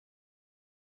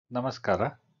ನಮಸ್ಕಾರ.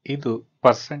 ಇದು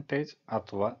ಪರ್ಸೆಂಟೇಜ್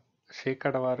ಅಥವಾ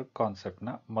ಶೇಕಡಾವಾರು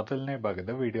ಕಾನ್ಸೆಪ್ಟ್ನ ಮೊದಲನೇ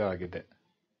ಭಾಗದ ವಿಡಿಯೋ ಆಗಿದೆ.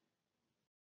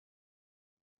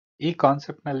 ಈ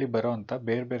ಕಾನ್ಸೆಪ್ಟ್ನಲ್ಲಿ ಬರುವಂತ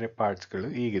ಬೇರೆ ಬೇರೆ ಪಾರ್ಟ್ಸ್ಗಳು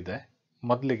ಹೀಗಿದೆ.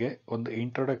 ಮೊದಲಿಗೆ ಒಂದು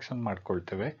ಇಂಟ್ರೊಡಕ್ಷನ್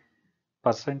ಮಾಡ್ಕೊಳ್ತೇವೆ.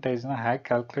 ಪರ್ಸೆಂಟೇಜ್ನ ಹೇಗೆ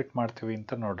ಕ್ಯಾಲ್ಕುಲೇಟ್ ಮಾಡ್ತೀವಿ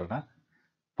ಅಂತ ನೋಡೋಣ.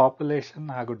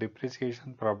 ಪಾಪ್ಯುಲೇಷನ್ ಹಾಗೂ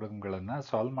ಡಿಪ್ರಿಸಿಯೇಷನ್ ಪ್ರಾಬ್ಲಮ್ಗಳನ್ನು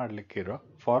ಸಾಲ್ವ್ ಮಾಡಲಿಕ್ಕಿರೋ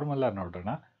ಫಾರ್ಮುಲಾ ನೋಡೋಣ.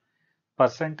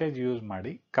 ಪರ್ಸೆಂಟೇಜ್ ಯೂಸ್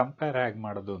ಮಾಡಿ ಕಂಪೇರ್ ಹೇಗೆ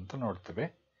ಮಾಡೋದು ಅಂತ ನೋಡ್ತೇವೆ.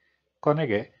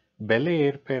 ಕೊನೆಗೆ ಬೆಲೆ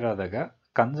ಏರ್ಪೇರಾದಾಗ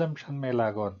ಕನ್ಸಂಪ್ಷನ್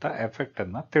ಮೇಲಾಗುವಂತ ಎಫೆಕ್ಟ್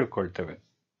ಅನ್ನ ತಿಳ್ಕೊಳ್ತೇವೆ.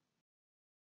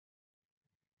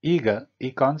 ಈಗ ಈ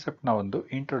ಕಾನ್ಸೆಪ್ಟ್ ನ ಒಂದು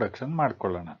ಇಂಟ್ರೊಡಕ್ಷನ್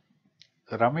ಮಾಡ್ಕೊಳ್ಳೋಣ.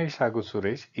 ರಮೇಶ್ ಹಾಗೂ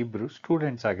ಸುರೇಶ್ ಇಬ್ರು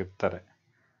ಸ್ಟೂಡೆಂಟ್ಸ್ ಆಗಿರ್ತಾರೆ.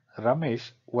 ರಮೇಶ್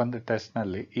ಒಂದು ಟೆಸ್ಟ್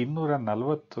ನಲ್ಲಿ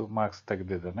 240 ಮಾರ್ಕ್ಸ್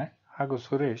ತೆಗೆದಿದ್ದಾನೆ ಹಾಗೂ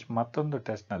ಸುರೇಶ್ ಮತ್ತೊಂದು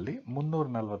ಟೆಸ್ಟ್ ನಲ್ಲಿ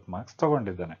 340 ಮಾರ್ಕ್ಸ್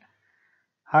ತಗೊಂಡಿದ್ದಾನೆ.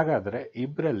 ಹಾಗಾದ್ರೆ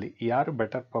ಇಬ್ಬರಲ್ಲಿ ಯಾರು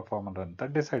ಬೆಟರ್ ಪರ್ಫಾರ್ಮರ್ ಅಂತ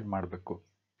ಡಿಸೈಡ್ ಮಾಡಬೇಕು.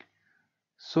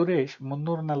 ಸುರೇಶ್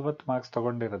 340 ಮಾರ್ಕ್ಸ್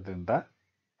ತಗೊಂಡಿರೋದ್ರಿಂದ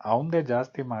ಅವಂದೇ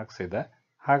ಜಾಸ್ತಿ ಮಾರ್ಕ್ಸ್ ಇದೆ.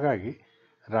 ಹಾಗಾಗಿ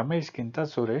ರಮೇಶ್ಗಿಂತ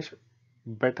ಸುರೇಶ್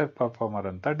ಬೆಟರ್ ಪರ್ಫಾರ್ಮರ್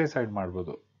ಅಂತ ಡಿಸೈಡ್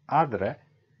ಮಾಡ್ಬೋದು. ಆದರೆ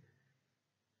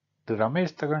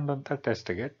ರಮೇಶ್ ತಗೊಂಡಂತ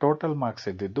ಟೆಸ್ಟ್ಗೆ ಟೋಟಲ್ ಮಾರ್ಕ್ಸ್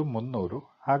ಇದ್ದಿದ್ದು 300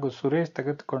 ಹಾಗೂ ಸುರೇಶ್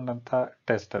ತೆಗೆದುಕೊಂಡಂತ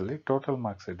ಟೆಸ್ಟ್ ಅಲ್ಲಿ ಟೋಟಲ್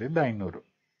ಮಾರ್ಕ್ಸ್ ಇದ್ದಿದ್ದು 500.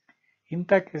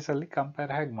 ಇಂಥ ಕೇಸಲ್ಲಿ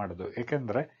ಕಂಪೇರ್ ಹೇಗೆ ಮಾಡೋದು?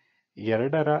 ಏಕೆಂದ್ರೆ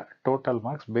ಎರಡರ ಟೋಟಲ್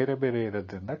ಮಾರ್ಕ್ಸ್ ಬೇರೆ ಬೇರೆ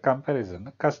ಇರೋದ್ರಿಂದ ಕಂಪ್ಯಾರಿಸನ್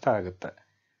ಕಷ್ಟ ಆಗುತ್ತೆ.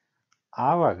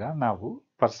 ಆವಾಗ ನಾವು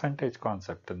ಪರ್ಸೆಂಟೇಜ್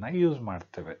ಕಾನ್ಸೆಪ್ಟ್ ಅನ್ನ ಯೂಸ್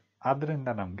ಮಾಡ್ತೇವೆ. ಆದ್ರಿಂದ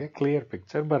ನಮಗೆ ಕ್ಲಿಯರ್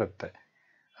ಪಿಕ್ಚರ್ ಬರುತ್ತೆ.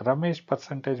 ರಮೇಶ್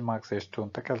ಪರ್ಸೆಂಟೇಜ್ ಮಾರ್ಕ್ಸ್ ಎಷ್ಟು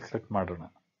ಅಂತ ಕ್ಯಾಲ್ಕುಲೇಟ್ ಮಾಡೋಣ.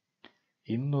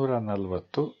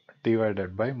 240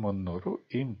 ಡಿವೈಡೆಡ್ ಬೈ 300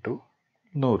 ಇಂಟು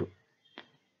 100.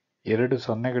 2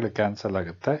 ಸೊನ್ನೆಗಳು ಕ್ಯಾನ್ಸಲ್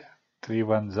ಆಗುತ್ತೆ. 3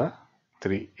 1s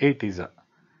 3 80s.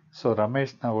 ಸೊ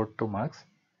ರಮೇಶ್ನ ಒಟ್ಟು ಮಾರ್ಕ್ಸ್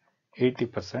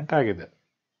 80% ಆಗಿದೆ.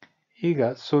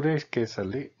 ಈಗ ಸುರೇಶ್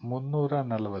ಕೇಸಲ್ಲಿ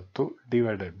 340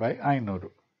 ಡಿವೈಡೆಡ್ ಬೈ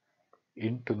 500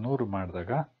 ಇಂಟು 100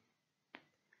 ಮಾಡಿದಾಗ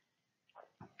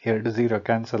 2 0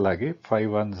 ಕ್ಯಾನ್ಸಲ್ ಆಗಿ 5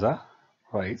 1s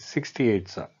 5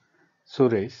 68s.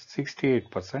 ಸುರೇಶ್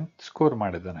 68% ಸ್ಕೋರ್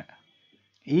ಮಾಡಿದ್ದಾನೆ.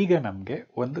 ಈಗ ನಮಗೆ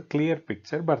ಒಂದು ಕ್ಲಿಯರ್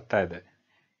ಪಿಕ್ಚರ್ ಬರ್ತಾ ಇದೆ.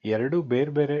 ಎರಡು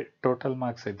ಬೇರೆ ಬೇರೆ ಟೋಟಲ್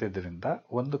ಮಾರ್ಕ್ಸ್ ಇದ್ದಿದ್ದರಿಂದ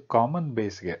ಒಂದು ಕಾಮನ್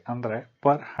ಬೇಸ್ಗೆ ಅಂದ್ರೆ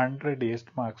ಪರ್ 100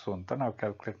 ಎಷ್ಟು ಮಾರ್ಕ್ಸ್ ಅಂತ ನಾವು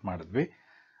ಕ್ಯಾಲ್ಕುಲೇಟ್ ಮಾಡಿದ್ವಿ.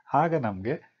 ಆಗ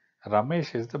ನಮಗೆ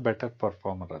Ramesh is the better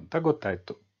performer ಅಂತ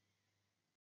ಗೊತ್ತಾಯ್ತು.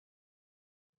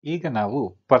 ಈಗ ನಾವು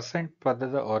ಪರ್ಸೆಂಟ್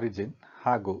ಪದದ ಒರಿಜಿನ್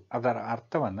ಹಾಗೂ ಅದರ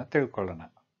ಅರ್ಥವನ್ನು ತಿಳ್ಕೊಳ್ಳೋಣ.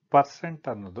 ಪರ್ಸೆಂಟ್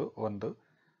ಅನ್ನೋದು ಒಂದು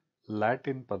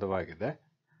ಲ್ಯಾಟಿನ್ ಪದವಾಗಿದೆ.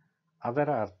 ಅದರ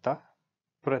ಅರ್ಥ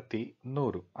ಪ್ರತಿ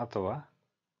 100 ಅಥವಾ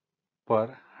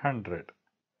ಪರ್ 100.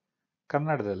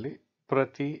 ಕನ್ನಡದಲ್ಲಿ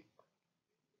ಪ್ರತಿ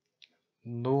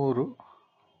 100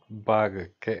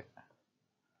 ಭಾಗಕ್ಕೆ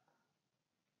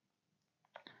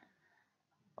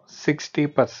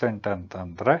 60%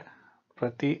 ಅಂತಂದ್ರೆ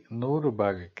ಪ್ರತಿ 100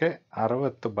 ಭಾಗಕ್ಕೆ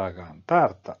 60 ಭಾಗ ಅಂತ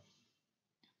ಅರ್ಥ.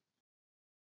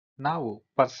 ನಾವು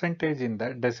ಪರ್ಸೆಂಟೇಜ್ ಇಂದ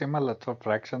ಡೆಸಿಮಲ್ ಅಥವಾ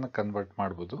ಫ್ರಾಕ್ಷನ್ ಕನ್ವರ್ಟ್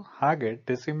ಮಾಡಬಹುದು. ಹಾಗೆ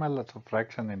ಡೆಸಿಮಲ್ ಅಥವಾ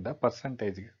ಫ್ರಾಕ್ಷನ್ ಇಂದ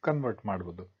ಪರ್ಸೆಂಟೇಜ್ಗೆ ಕನ್ವರ್ಟ್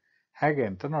ಮಾಡಬಹುದು. ಹೇಗೆ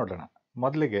ಅಂತ ನೋಡೋಣ.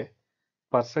 ಮೊದಲಿಗೆ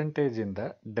ಪರ್ಸೆಂಟೇಜ್ ಇಂದ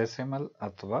ಡೆಸಿಮಲ್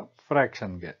ಅಥವಾ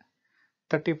ಫ್ರಾಕ್ಷನ್ಗೆ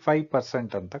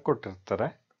 35% ಅಂತ ಕೊಟ್ಟಿರ್ತಾರೆ.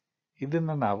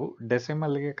 ಇದನ್ನ ನಾವು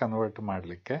ಡೆಸಿಮಲ್ಗೆ ಕನ್ವರ್ಟ್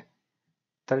ಮಾಡಲಿಕ್ಕೆ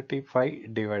 35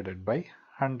 ಡಿವೈಡೆಡ್ ಬೈ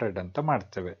 100 ಅಂತ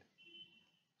ಮಾಡ್ತೇವೆ.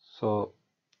 ಸೊ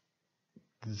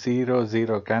 0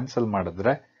 0 ಕ್ಯಾನ್ಸಲ್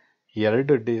ಮಾಡಿದ್ರೆ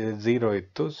 2 0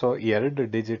 ಇತ್ತು. ಸೊ 2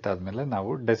 ಡಿಜಿಟ್ ಆದ್ಮೇಲೆ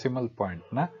ನಾವು ಡೆಸಿಮಲ್ ಪಾಯಿಂಟ್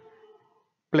ನ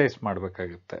ಪ್ಲೇಸ್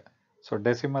ಮಾಡಬೇಕಾಗುತ್ತೆ. ಸೊ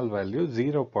ಡೆಸಿಮಲ್ ವ್ಯಾಲ್ಯೂ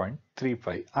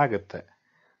 0.35 ಆಗುತ್ತೆ.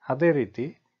 ಅದೇ ರೀತಿ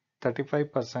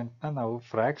 35% ನ ನಾವು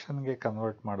ಫ್ರಾಕ್ಷನ್ಗೆ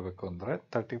ಕನ್ವರ್ಟ್ ಮಾಡಬೇಕು ಅಂದ್ರೆ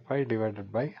 35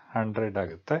 ಡಿವೈಡೆಡ್ ಬೈ 100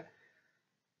 ಆಗುತ್ತೆ.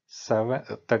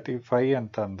 35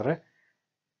 ಅಂತ ಅಂದ್ರೆ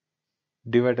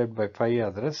ಡಿವೈಡೆಡ್ ಬೈ 5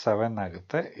 ಆದ್ರೆ 7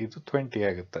 ಆಗುತ್ತೆ. ಇದು 20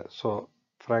 ಆಗುತ್ತೆ. ಸೊ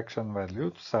ಫ್ರಾಕ್ಷನ್ ವ್ಯಾಲ್ಯೂ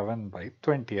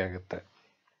 7/20 ಆಗುತ್ತೆ.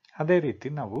 ಅದೇ ರೀತಿ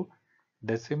ನಾವು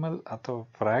ಡೆಸಿಮಲ್ ಅಥವಾ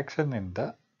ಫ್ರಾಕ್ಷನ್ ಇಂದ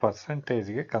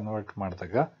ಪರ್ಸೆಂಟೇಜ್ಗೆ ಕನ್ವರ್ಟ್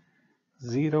ಮಾಡಿದಾಗ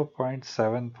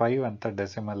 0.75 ಅಂತ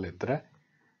ಡೆಸಿಮಲ್ ಇದ್ರೆ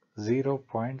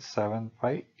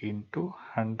 0.75 ಇಂಟು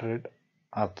 100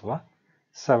 ಅಥವಾ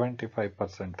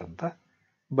 75% ಅಂತ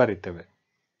ಬರಿತೇವೆ.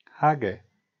 ಹಾಗೆ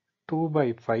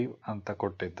 2/5 ಅಂತ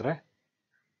ಕೊಟ್ಟಿದ್ರೆ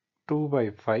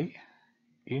 2/5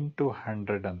 ಇಂಟು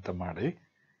 100 ಅಂತ ಮಾಡಿ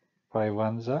 5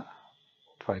 1s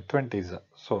 5 20s.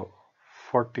 ಸೊ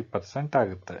 40%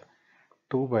 ಆಗುತ್ತೆ.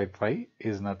 2/5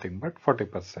 is nothing but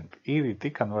 40%. ಈ ರೀತಿ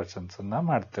ಕನ್ವರ್ಷನ್ಸ್ ಅನ್ನ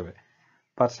ಮಾಡ್ತೇವೆ.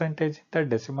 ಪರ್ಸೆಂಟೇಜ್ ಇಂದ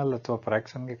ಡೆಸಿಮಲ್ ಅಥವಾ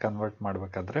ಫ್ರಾಕ್ಷನ್ಗೆ ಕನ್ವರ್ಟ್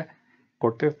ಮಾಡಬೇಕಾದ್ರೆ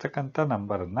ಕೊಟ್ಟಿರ್ತಕ್ಕಂಥ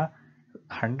ನಂಬರ್ ಅನ್ನ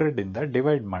 100 ಇಂದ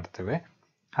ಡಿವೈಡ್ ಮಾಡ್ತೇವೆ.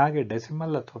 ಹಾಗೆ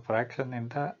ಡೆಸಿಮಲ್ ಅಥವಾ ಫ್ರಾಕ್ಷನ್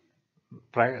ಇಂದ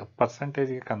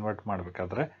ಪರ್ಸೆಂಟೇಜ್ಗೆ ಕನ್ವರ್ಟ್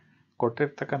ಮಾಡಬೇಕಾದ್ರೆ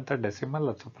ಕೊಟ್ಟಿರ್ತಕ್ಕಂಥ ಡೆಸಿಮಲ್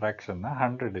ಅಥವಾ ಫ್ರಾಕ್ಷನ್ ನ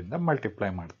 100 ಇಂದ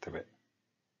ಮಲ್ಟಿಪ್ಲೈ ಮಾಡ್ತೇವೆ.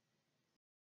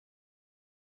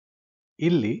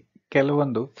 ಇಲ್ಲಿ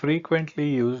ಕೆಲವೊಂದು ಫ್ರೀಕ್ವೆಂಟ್ಲಿ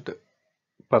ಯೂಸ್ಡ್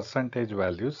ಪರ್ಸೆಂಟೇಜ್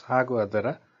ವ್ಯಾಲ್ಯೂಸ್ ಹಾಗೂ ಅದರ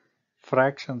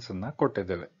ಫ್ರಾಕ್ಷನ್ಸ್ ಅನ್ನ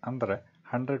ಕೊಟ್ಟಿದ್ದೇವೆ. ಅಂದರೆ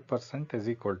 100% ಇಸ್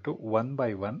ಈಕ್ವಲ್ ಟು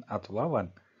 1/1 ಅಥವಾ 1.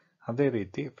 ಅದೇ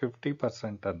ರೀತಿ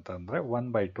 50% ಅಂತಂದ್ರೆ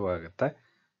 1/2 ಆಗುತ್ತೆ.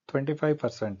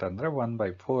 25% ಅಂದ್ರೆ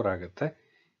 1/4 ಆಗುತ್ತೆ,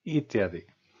 ಇತ್ಯಾದಿ.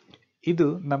 ಇದು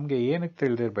ನಮಗೆ ಏನಕ್ಕೆ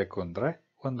ತಿಳಿದಿರಬೇಕು ಅಂದ್ರೆ,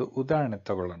 ಒಂದು ಉದಾಹರಣೆ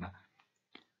ತಗೊಳ್ಳೋಣ.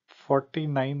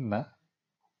 49ನ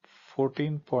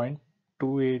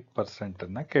 14.28%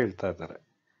 ಅನ್ನ ಕೇಳ್ತಾ ಇದ್ದಾರೆ.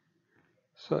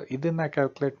 ಸೊ ಇದನ್ನ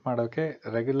ಕ್ಯಾಲ್ಕುಲೇಟ್ ಮಾಡೋಕೆ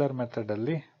ರೆಗ್ಯುಲರ್ ಮೆಥಡ್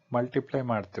ಅಲ್ಲಿ ಮಲ್ಟಿಪ್ಲೈ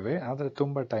ಮಾಡ್ತೀವಿ, ಆದರೆ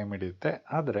ತುಂಬ ಟೈಮ್ ಹಿಡಿಯುತ್ತೆ.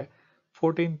 ಆದರೆ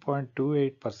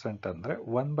 14.28% ಅಂದರೆ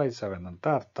 1/7 ಅಂತ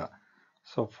ಅರ್ಥ.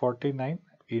 ಸೊ 49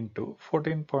 ಇಂಟು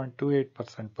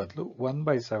 14.28% ಬದಲು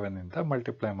 1/7 ಇಂದ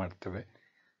ಮಲ್ಟಿಪ್ಲೈ ಮಾಡ್ತೀವಿ.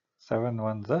 7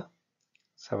 1s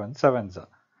 7 7s.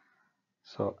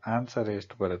 ಸೊ ಆನ್ಸರ್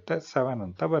ಎಷ್ಟು ಬರುತ್ತೆ? 7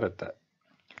 ಅಂತ ಬರುತ್ತೆ.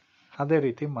 ಅದೇ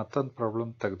ರೀತಿ ಮತ್ತೊಂದು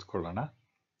ಪ್ರಾಬ್ಲಮ್ ತೆಗೆದುಕೊಳ್ಳೋಣ.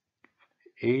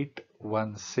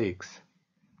 816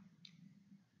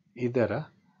 ಇದರ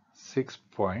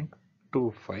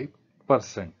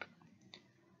 6.25%.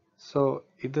 ಸೊ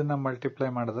ಇದನ್ನ ಮಲ್ಟಿಪ್ಲೈ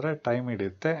ಮಾಡಿದ್ರೆ ಟೈಮ್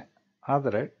ಹಿಡಿಯುತ್ತೆ.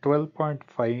 ಆದರೆ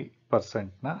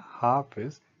 12.5%ನ ಹಾಫ್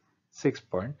ಇಸ್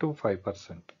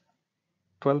 6.25%.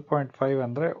 12.5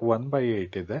 ಅಂದರೆ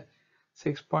 1/8 ಇದೆ.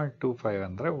 6.25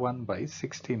 ಅಂದರೆ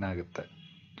 1/16 ಆಗುತ್ತೆ.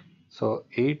 ಸೊ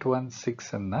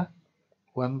 816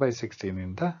 1/16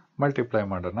 ಇಂದ ಮಲ್ಟಿಪ್ಲೈ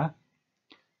ಮಾಡೋಣ.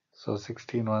 So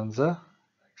 16 1s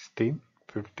 16,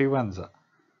 51s.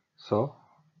 So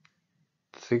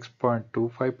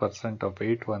 6.25% of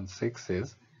 816 is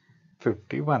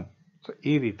 51. So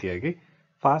ಈ ರೀತಿಯಾಗಿ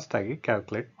ಫಾಸ್ಟ್ ಆಗಿ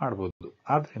ಕ್ಯಾಲ್ಕುಲೇಟ್ ಮಾಡಬಹುದು.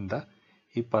 ಆದ್ರಿಂದ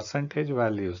ಈ ಪರ್ಸೆಂಟೇಜ್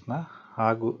ವ್ಯಾಲ್ಯೂಸ್ನ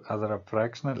ಹಾಗೂ ಅದರ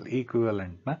ಫ್ರಾಕ್ಷನಲ್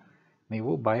ಈಕ್ವಿವೆಲೆಂಟ್ನ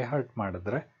ನೀವು ಬೈ ಹಾರ್ಟ್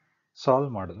ಮಾಡಿದ್ರೆ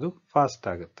ಸಾಲ್ವ್ ಮಾಡೋದು ಫಾಸ್ಟ್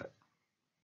ಆಗುತ್ತೆ.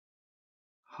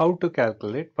 How to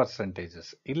calculate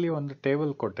percentages. ಇಲ್ಲಿ ಒಂದು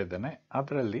ಟೇಬಲ್ ಕೊಟ್ಟಿದ್ದೇನೆ,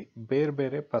 ಅದರಲ್ಲಿ ಬೇರೆ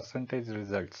ಬೇರೆ ಪರ್ಸೆಂಟೇಜ್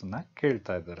ರಿಸಲ್ಟ್ಸ್ನ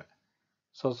ಕೇಳ್ತಾ ಇದ್ದಾರೆ.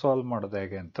 ಸೊ ಸಾಲ್ವ್ ಮಾಡೋದು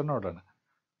ಹೇಗೆ ಅಂತ ನೋಡೋಣ.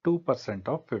 2%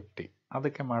 ಆಫ್ 50,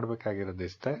 ಅದಕ್ಕೆ ಮಾಡಬೇಕಾಗಿರೋದು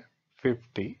ಇಷ್ಟೇ.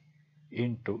 50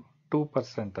 ಇಂಟು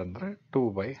 2% ಅಂದರೆ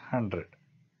 2/100.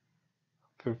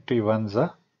 50 1s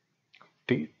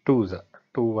 50 2s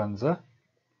 2 1s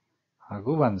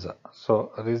ಹಾಗೂ 1s. ಸೊ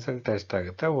ರಿಸಲ್ಟ್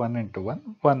ಎಷ್ಟಾಗುತ್ತೆ? 1 ಇಂಟು 1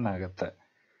 1 ಆಗುತ್ತೆ.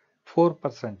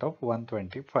 4% of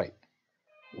 125,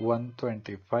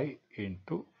 125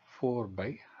 into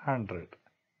 4/100.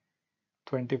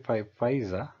 25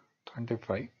 5s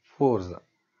 25 4s,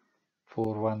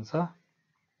 4 1s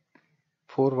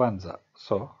 4 1s.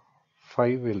 So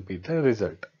 5 will be the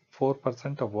result.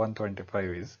 4% of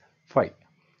 125 is 5.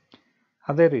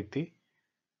 ಅದೇ ರೀತಿ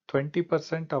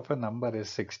 20% of a number is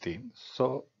 16. So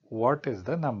what is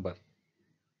the number?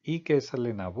 ಈ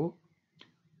ಕೇಸಲ್ಲಿ ನಾವು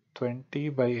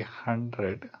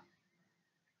 20/100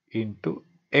 ಇಂಟು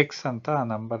x ಅಂತ ಆ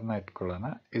ನಂಬರ್ನ ಇಟ್ಕೊಳ್ಳೋಣ,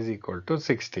 is equal to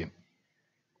 16.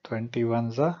 20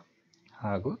 1s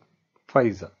ಹಾಗೂ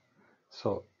 5s. So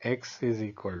x is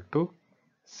equal to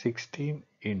 16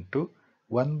 into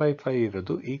 1/5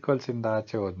 ಇರೋದು ಈಕ್ವಲ್ಸ್ ಇಂದ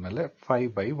ಆಚೆ ಹೋದ್ಮೇಲೆ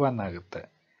 5/1 ಆಗುತ್ತೆ.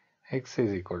 x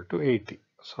is equal to 80.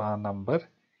 So ಆ ನಂಬರ್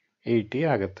 80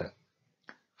 ಆಗುತ್ತೆ.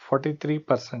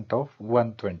 43% of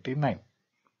 129.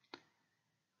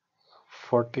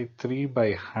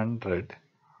 43/100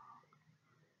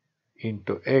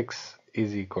 into x is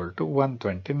equal to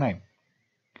 129.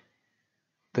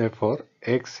 Therefore,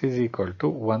 x is equal to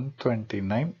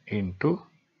 129 into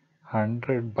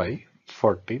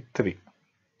 100/43.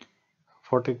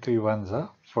 43 1s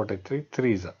 43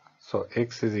 3s. So x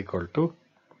is equal to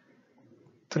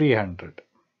 300.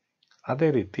 ಅದೇ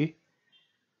ರೀತಿ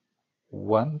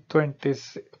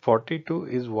 42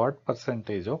 is what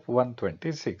percentage of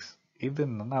 126?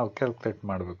 ಇದನ್ನು ನಾವು ಕ್ಯಾಲ್ಕುಲೇಟ್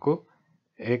ಮಾಡಬೇಕು.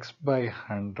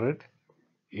 x/100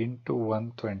 into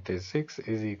 126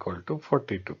 is equal to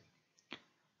 42.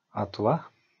 ಅಥವಾ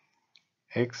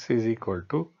x is equal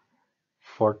to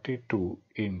 42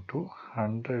 into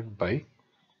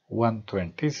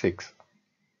 100/126.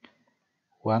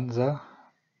 1s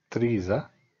 3s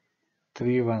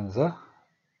 3 1s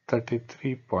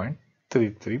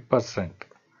 33.33%.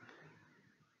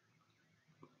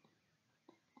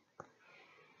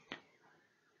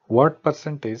 What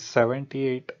percent is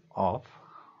 78 of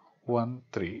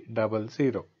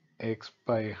 1300?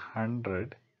 x/100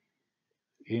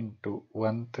 into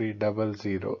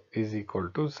 1300 is equal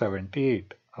to 78.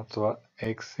 ಅಥವಾ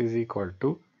x is equal to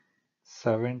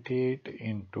 78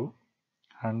 into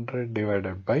 100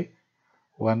 divided by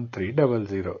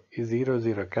 1300. ಈ 0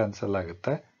 0 cancel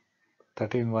ಆಗುತ್ತೆ.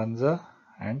 13 1s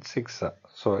and 6.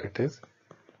 So it is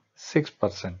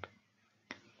 6%.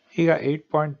 ಈಗ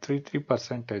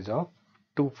 8.33% of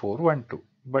 2412.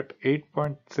 But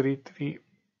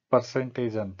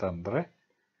 8.33% ಅಂತಂದ್ರೆ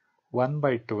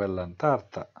 1/12 ಅಂತ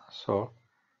ಅರ್ಥ. So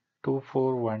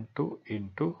 2412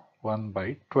 into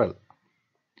 1/12.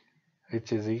 which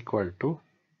is equal to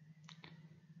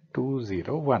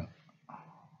 201.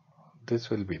 This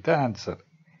will be the answer.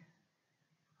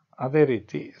 ಅದೇ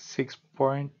ರೀತಿ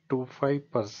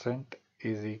 6.25%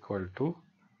 is equal to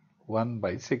 1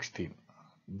 by 16.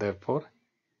 Therefore,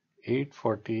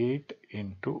 848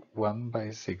 into 1 by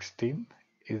 16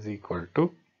 is equal to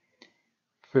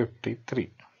 53.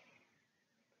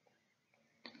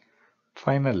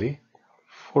 Finally,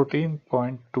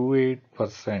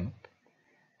 14.28%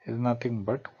 is nothing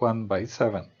but 1 by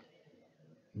 7.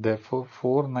 Therefore,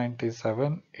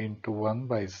 497 into 1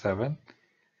 by 7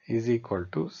 is equal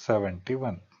to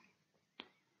 71.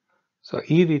 So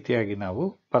ಈ ರೀತಿಯಾಗಿ ನಾವು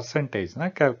ಪರ್ಸೆಂಟೇಜ್ನ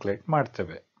calculate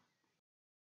ಮಾಡ್ತೇವೆ.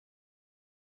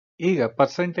 ಈಗ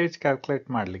percentage calculate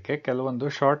ಮಾಡಲಿಕ್ಕೆ ಕೆಲವೊಂದು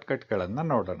short ಕಟ್ಗಳನ್ನು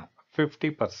ನೋಡೋಣ.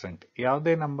 50%.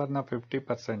 ಯಾವುದೇ ನಂಬರ್ನ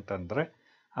 50% ಅಂದರೆ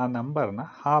ಆ ನಂಬರ್ನ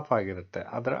ಹಾಫ್ ಆಗಿರುತ್ತೆ,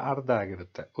 ಅದರ ಅರ್ಧ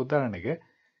ಆಗಿರುತ್ತೆ. ಉದಾಹರಣೆಗೆ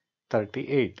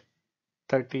 38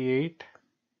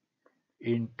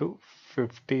 into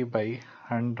 50 by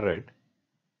 100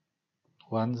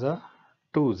 1s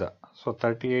 2s. So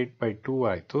 38 by 2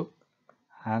 ಆಯಿತು.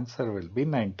 Answer will be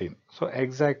 19. So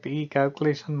exact ಈ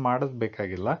ಕ್ಯಾಲ್ಕುಲೇಷನ್ ಮಾಡೋದು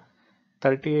ಬೇಕಾಗಿಲ್ಲ.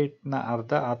 38ನ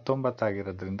ಅರ್ಧ 19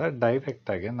 ಆಗಿರೋದ್ರಿಂದ ಡೈರೆಕ್ಟ್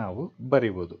ಆಗಿ ನಾವು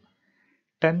ಬರಿಬೋದು.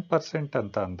 10%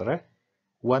 ಅಂತ ಅಂದರೆ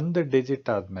ಒಂದು ಡಿಜಿಟ್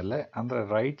ಆದಮೇಲೆ, ಅಂದರೆ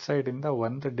ರೈಟ್ ಸೈಡಿಂದ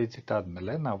ಒಂದು ಡಿಜಿಟ್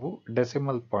ಆದಮೇಲೆ ನಾವು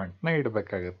ಡೆಸಿಮಲ್ ಪಾಯಿಂಟ್ನ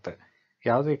ಇಡಬೇಕಾಗುತ್ತೆ.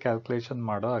 ಯಾವುದೇ ಕ್ಯಾಲ್ಕುಲೇಷನ್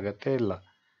ಮಾಡೋ ಅಗತ್ಯ ಇಲ್ಲ.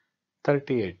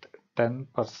 38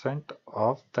 10%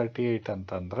 ಆಫ್ 38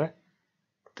 ಅಂತಂದರೆ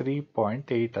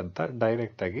 3.8 ಅಂತ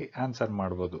ಡೈರೆಕ್ಟ್ ಆಗಿ ಆನ್ಸರ್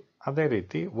ಮಾಡ್ಬೋದು. ಅದೇ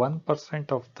ರೀತಿ 1%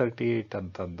 ಆಫ್ 38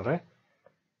 ಅಂತಂದರೆ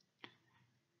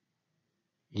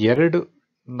 2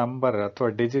 ನಂಬರ್ ಅಥವಾ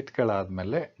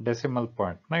ಡಿಜಿಟ್ಗಳಾದ್ಮೇಲೆ ಡೆಸಿಮಲ್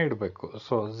ಪಾಯಿಂಟ್ನ ಇಡಬೇಕು.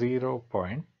 ಸೊ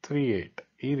 0.38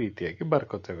 ಈ ರೀತಿಯಾಗಿ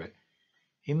ಬರ್ಕೋತೇವೆ.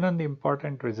 ಇನ್ನೊಂದು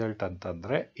ಇಂಪಾರ್ಟೆಂಟ್ ರಿಸಲ್ಟ್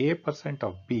ಅಂತಂದ್ರೆ A%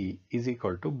 of B is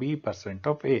equal to B%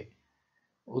 of A.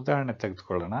 ಉದಾಹರಣೆ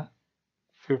ತೆಗೆದುಕೊಳ್ಳೋಣ.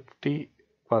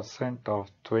 50% ಆಫ್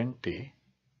 20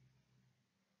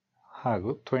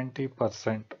 ಹಾಗೂ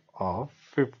 20% ಆಫ್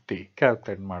 50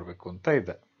 ಕ್ಯಾಲ್ಕುಲೇಟ್ ಮಾಡಬೇಕು ಅಂತ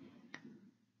ಇದೆ.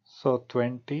 ಸೊ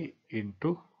 20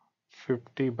 ಇಂಟು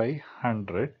 50 by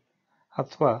 100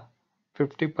 ಅಥವಾ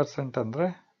 50% ಅಂದರೆ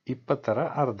 20ರ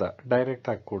ಅರ್ಧ ಡೈರೆಕ್ಟ್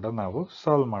ಆಗಿ ಕೂಡ ನಾವು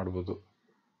ಸಾಲ್ವ್ ಮಾಡ್ಬೋದು.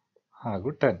 ಹಾಗೂ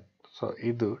 10. ಸೊ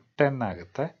ಇದು 10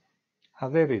 ಆಗುತ್ತೆ.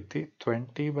 ಅದೇ ರೀತಿ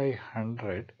 20 by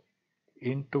 100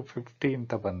 ಇಂಟು 50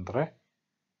 ಅಂತ ಬಂದರೆ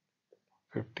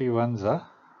 50 1s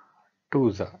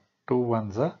 2s 2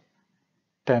 1s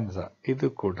 10s. ಇದು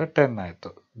ಕೂಡ 10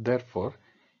 ಆಯಿತು. Therefore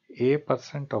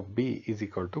A% of B is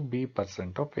equal to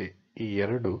B% of A. ಈ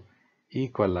ಎರಡು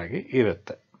ಈಕ್ವಲ್ ಆಗಿ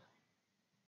ಇರುತ್ತೆ.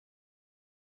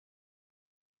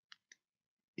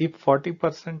 If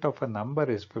 40% of a number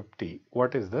is 50,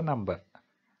 what is the number?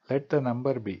 Let the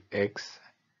number be x.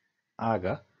 ಆಗ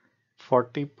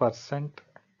 40%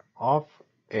 ಆಫ್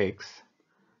x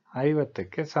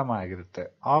 50ಕ್ಕೆ ಸಮ ಆಗಿರುತ್ತೆ.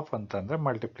 ಆಫ್ ಅಂತಂದ್ರೆ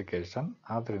ಮಲ್ಟಿಪ್ಲಿಕೇಶನ್.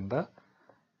 ಆದ್ರಿಂದ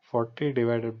 40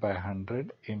 divided by 100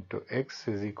 into x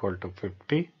is equal to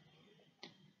 50.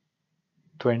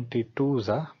 22s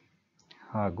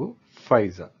ಹಾಗೂ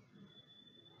 5s.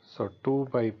 So 2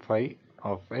 by 5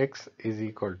 of x is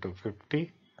equal to 50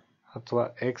 ಅಥವಾ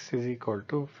x is equal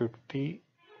to 50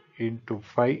 into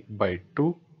 5 by 2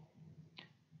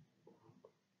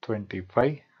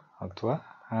 25 ಅಥವಾ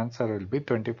answer will be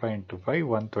 25 into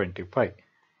 5 125.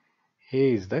 A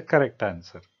is the correct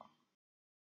answer.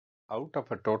 Out of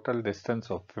a total distance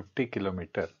of 50 km,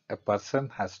 a person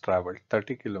has traveled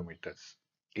 30 kilometers.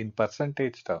 In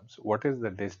percentage terms, what is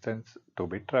the distance to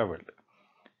be traveled?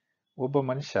 ಒಬ್ಬ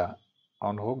ಮನುಷ್ಯ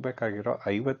ಅವನು ಹೋಗಬೇಕಾಗಿರೋ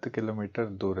 50 kilometre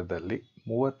ದೂರದಲ್ಲಿ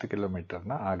 30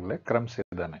 ಕಿಲೋಮೀಟರ್ನ ಆಗಲೇ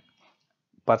ಕ್ರಮಿಸಿದ್ದಾನೆ.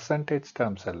 Percentage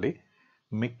terms ಅಲ್ಲಿ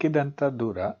ಮಿಕ್ಕಿದಂಥ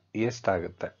ದೂರ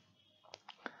ಎಷ್ಟಾಗುತ್ತೆ?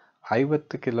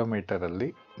 50 ಕಿಲೋಮೀಟರಲ್ಲಿ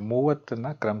 30ನ್ನ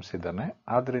ಕ್ರಮಿಸಿದ್ದಾನೆ.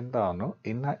 ಆದ್ರಿಂದ ಅವನು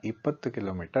ಇನ್ನ 20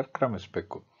 kilometre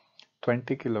ಕ್ರಮಿಸಬೇಕು.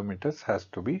 20 kilometers has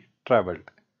to be traveled.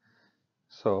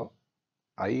 So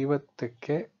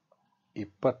 50ಕ್ಕೆ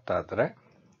 20 ಆದರೆ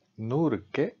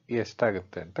 100ಕ್ಕೆ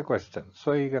ಎಷ್ಟಾಗುತ್ತೆ ಅಂತ ಕ್ವೆಶ್ಚನ್. ಸೊ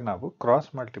ಈಗ ನಾವು ಕ್ರಾಸ್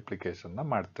ಮಲ್ಟಿಪ್ಲಿಕೇಶನ್ನ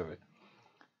ಮಾಡ್ತೇವೆ.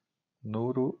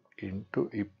 100 ಇಂಟು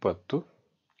 20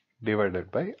 ಡಿವೈಡೆಡ್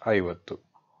ಬೈ 50.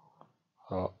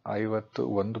 50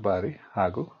 ಒಂದು ಬಾರಿ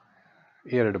ಹಾಗೂ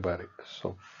 2 ಬಾರಿ. So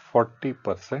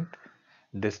 40%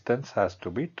 distance has to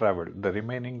be traveled. The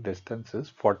remaining distance is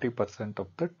 40% of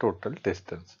the total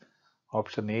distance.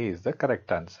 Option A is the correct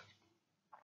answer.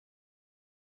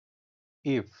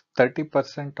 If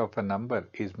 30% of a number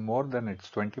is more than its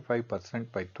 25%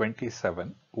 by 27,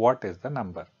 what is the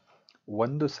number?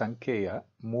 ಒಂದು ಸಂಖ್ಯೆಯ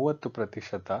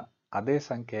 30% ಅದೇ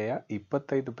ಸಂಖ್ಯೆಯ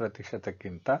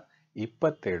 25%ಕ್ಕಿಂತ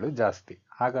 27 ಜಾಸ್ತಿ.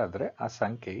 ಹಾಗಾದ್ರೆ ಆ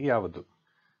ಸಂಖ್ಯೆ ಯಾವುದು?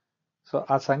 So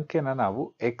ಆ ಸಂಖ್ಯೆನ ನಾವು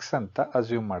ಎಕ್ಸ್ ಅಂತ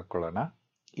ಅಸ್ಯೂಮ್ ಮಾಡ್ಕೊಳ್ಳೋಣ.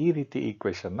 ಈ ರೀತಿ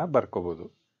ಈಕ್ವೇಶನ್ನ ಬರ್ಕೋಬಹುದು.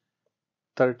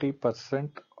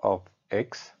 30% of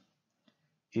X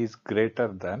is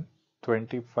greater than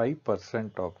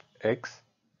 25% of X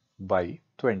by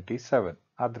 27.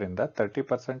 ಆದ್ದರಿಂದ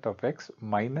 30% of X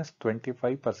minus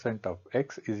 25% of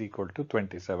X is equal to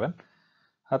 27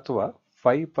 ಅಥವಾ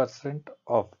 5%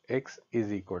 of X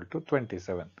is equal to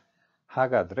 27.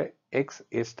 ಹಾಗಾದ್ರೆ ಎಕ್ಸ್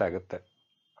ಎಷ್ಟಾಗುತ್ತೆ?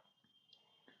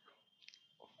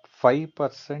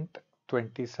 5%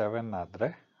 27 ಆದರೆ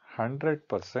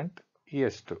 100%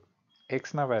 ಎಷ್ಟು?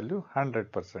 ಎಕ್ಸ್ನ ವ್ಯಾಲ್ಯೂ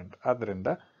 100%. ಆದ್ದರಿಂದ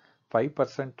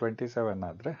 5% 27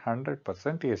 ಆದರೆ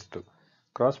 100% ಎಷ್ಟು?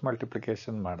 ಕ್ರಾಸ್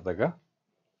ಮಲ್ಟಿಪ್ಲಿಕೇಶನ್ ಮಾಡಿದಾಗ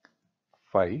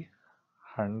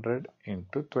 500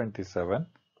 ಇಂಟು 27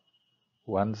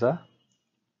 1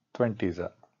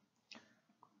 20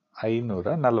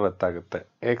 540 ಆಗುತ್ತೆ.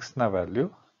 ಎಕ್ಸ್ನ value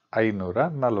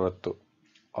 540.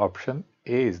 Option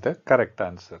A is the correct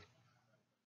answer.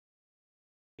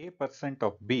 A%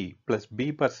 of B plus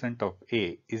B% of A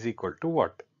is equal to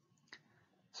what?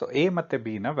 So A ಮತ್ತೆ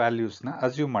ಬಿ ನ ವ್ಯಾಲ್ಯೂಸ್ ನ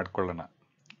ಅಸ್ಯೂಮ್ ಮಾಡ್ಕೊಳ್ಳೋಣ.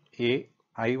 ಎ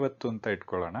 50 ಅಂತ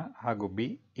ಇಟ್ಕೊಳ್ಳೋಣ ಹಾಗೂ ಬಿ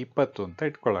 20 ಅಂತ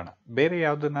ಇಟ್ಕೊಳ್ಳೋಣ. ಬೇರೆ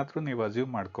ಯಾವುದನ್ನಾದ್ರೂ ನೀವು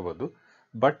ಅಸ್ಯೂಮ್ ಮಾಡ್ಕೋಬಹುದು,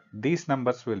 but these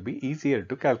numbers will be easier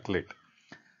to calculate.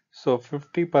 So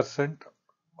 50%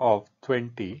 of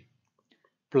 20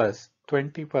 plus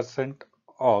 20%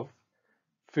 of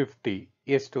 50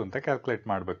 ಎಷ್ಟು ಅಂತ ಕ್ಯಾಲ್ಕುಲೇಟ್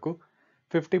ಮಾಡಬೇಕು.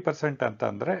 50% ಅಂತ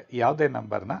ಅಂದ್ರೆ ಯಾವುದೇ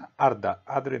ನಂಬರ್ನ ಅರ್ಧ,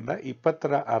 ಆದ್ರಿಂದ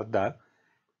 20ರ ಅರ್ಧ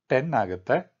 10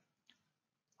 ಆಗುತ್ತೆ.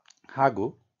 ಹಾಗೂ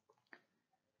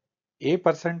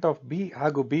A% ಆಫ್ ಬಿ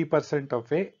ಹಾಗೂ B%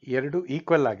 ಆಫ್ ಎ ಎರಡು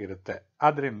ಈಕ್ವಲ್ ಆಗಿರುತ್ತೆ,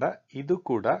 ಆದ್ರಿಂದ ಇದು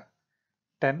ಕೂಡ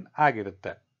 10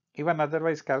 ಆಗಿರುತ್ತೆ. ಇವನ್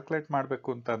ಅದರ್ವೈಸ್ ಕ್ಯಾಲ್ಕುಲೇಟ್ ಮಾಡಬೇಕು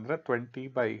ಅಂತಂದ್ರೆ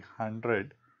 20/100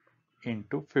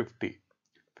 into 50.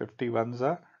 50 1s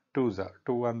 2s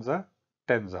 2 1s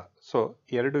 10s. So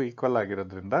ಎರಡು ಈಕ್ವಲ್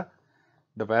ಆಗಿರೋದ್ರಿಂದ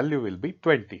the value will be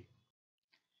 20.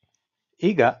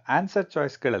 ಈಗ ಆನ್ಸರ್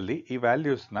ಚಾಯ್ಸ್ಗಳಲ್ಲಿ ಈ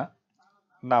ವ್ಯಾಲ್ಯೂಸ್ನ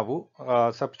ನಾವು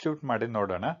ಸಬ್ಸ್ಟಿಟ್ಯೂಟ್ ಮಾಡಿ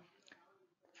ನೋಡೋಣ.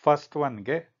 ಫಸ್ಟ್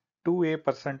ಒನ್ಗೆ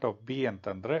 2A% ಆಫ್ ಬಿ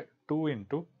ಅಂತಂದ್ರೆ 2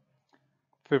 ಇಂಟು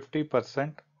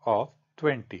 50% ಆಫ್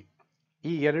 20.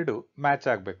 ಈ ಎರಡು ಮ್ಯಾಚ್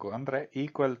ಆಗಬೇಕು, ಅಂದ್ರೆ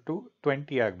ಈಕ್ವಲ್ ಟು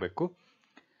 20 ಆಗಬೇಕು.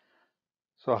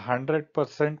 So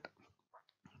 100%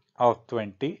 of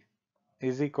 20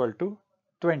 is equal to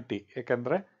 20,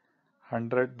 ಯಾಕಂದ್ರೆ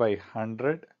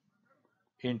 100/100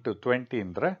 ಇಂಟು 20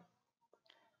 ಅಂದ್ರೆ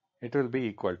it will be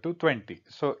equal to 20.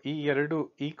 So ಈ ಎರಡು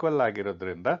ಈಕ್ವಲ್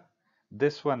ಆಗಿರೋದ್ರಿಂದ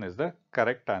this one is the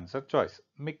correct answer choice.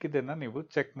 ಮಿಕ್ಕಿದನ್ನ ನೀವು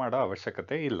ಚೆಕ್ ಮಾಡೋ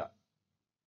ಅವಶ್ಯಕತೆ ಇಲ್ಲ.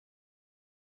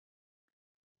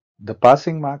 The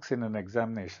passing marks in an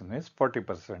examination is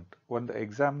 40%. ಒಂದು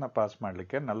ಎಕ್ಸಾಮ್ನ ಪಾಸ್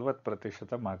ಮಾಡಲಿಕ್ಕೆ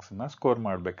 40% ಮಾರ್ಕ್ಸ್ ನ ಸ್ಕೋರ್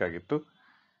ಮಾಡಬೇಕಾಗಿತ್ತು.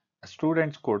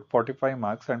 Student scored 45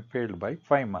 marks and failed by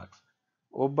 5 marks.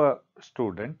 ಒಬ್ಬ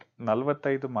ಸ್ಟೂಡೆಂಟ್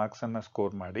 45 ಮಾರ್ಕ್ಸ್ ಅನ್ನ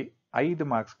ಸ್ಕೋರ್ ಮಾಡಿ 5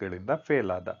 ಮಾರ್ಕ್ಸ್ ಗಳಿಂದ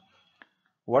ಫೇಲ್ ಆದ.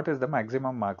 What is the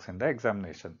maximum marks in the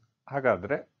examination?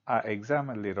 ಹಾಗಾದ್ರೆ ಆ ಎಕ್ಸಾಮ್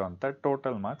ಅಲ್ಲಿ ಇರುವಂತ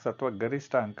ಟೋಟಲ್ ಮಾರ್ಕ್ಸ್ ಅಥವಾ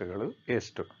ಗರಿಷ್ಠ ಅಂಕಗಳು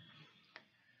ಎಷ್ಟು?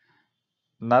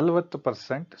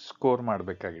 40% ಸ್ಕೋರ್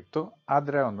ಮಾಡಬೇಕಾಗಿತ್ತು,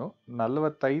 ಆದ್ರೆ ಅವನು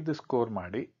 45 ಸ್ಕೋರ್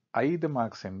ಮಾಡಿ 5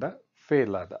 ಮಾರ್ಕ್ಸ್ ಇಂದ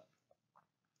ಫೇಲ್ ಆದ.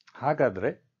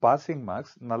 ಹಾಗಾದ್ರೆ ಪಾಸಿಂಗ್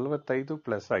ಮಾರ್ಕ್ಸ್ 45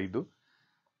 ಪ್ಲಸ್ 5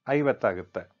 50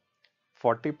 ಆಗುತ್ತೆ.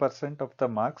 40% of the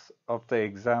marks of the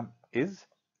exam is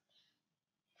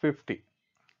 50.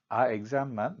 ಆ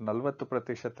ಎಕ್ಸಾಮ್ನ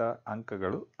 40%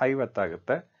 ಅಂಕಗಳು 50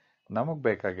 ಆಗುತ್ತೆ. ನಮಗ್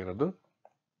ಬೇಕಾಗಿರೋದು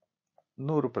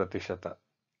 100%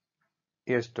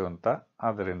 ಎಷ್ಟು ಅಂತ.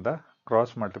 ಆದ್ದರಿಂದ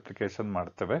ಕ್ರಾಸ್ ಮಲ್ಟಿಪ್ಲಿಕೇಶನ್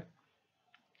ಮಾಡ್ತೇವೆ.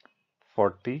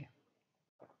 40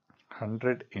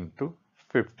 100 ಇಂಟು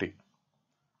 50.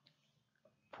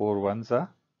 4 1s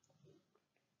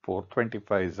 4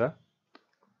 25s.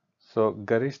 ಸೊ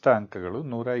ಗರಿಷ್ಠ ಅಂಕಗಳು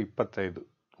 125.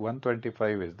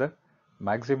 125 is the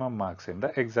maximum marks in the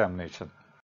examination.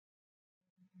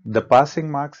 The passing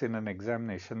marks in an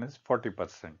examination is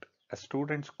 40%. A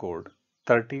student scored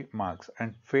 30 marks and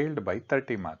failed by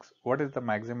 30 marks. What is the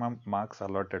maximum marks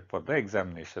allotted for the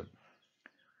examination?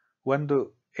 ಒಂದು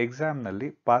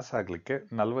ಎಕ್ಸಾಮ್ನಲ್ಲಿ pass ಆಗಲಿಕ್ಕೆ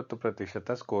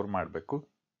 40% score ಮಾಡಬೇಕು.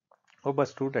 ಒಬ್ಬ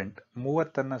student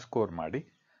 30 score ಮಾಡಿ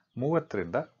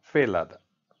 30ರಿಂದ fail ಆದ.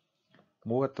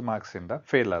 30 marks ಇಂದ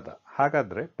fail ಆದ.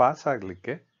 ಹಾಗಾದ್ರೆ pass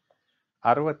ಆಗಲಿಕ್ಕೆ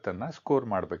 60 ಸ್ಕೋರ್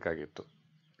ಮಾಡಬೇಕಾಗಿತ್ತು.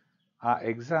 ಆ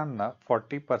ಎಕ್ಸಾಮ್ನ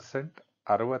 40%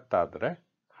 60 ಆದ್ರೆ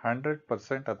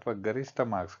 100% ಅಥವಾ ಗರಿಷ್ಠ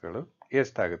ಮಾರ್ಕ್ಸ್ಗಳು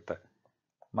ಎಷ್ಟಾಗುತ್ತೆ?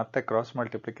 ಮತ್ತೆ ಕ್ರಾಸ್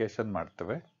ಮಲ್ಟಿಪ್ಲಿಕೇಶನ್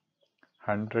ಮಾಡ್ತೇವೆ.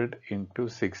 100 into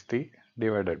 60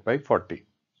 divided by 40.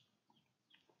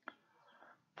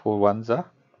 4 1s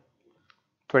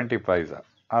 25s.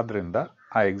 ಆದ್ರಿಂದ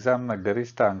ಆ ಎಕ್ಸಾಮ್ನ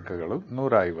ಗರಿಷ್ಠ ಅಂಕಗಳು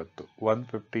 150.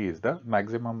 150 is the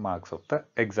maximum marks of the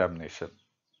examination.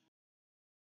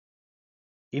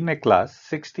 In a class,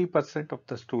 60% of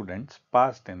the students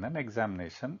passed in an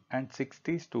examination and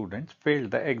 60 students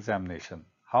failed the examination.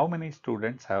 How many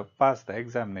students have passed the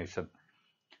examination?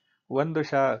 ಒಂದು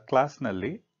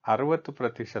ಕ್ಲಾಸ್ನಲ್ಲಿ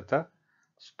 60%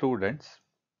 students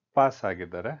pass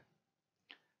ಆಗಿದ್ದಾರೆ.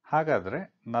 ಹಾಗಾದರೆ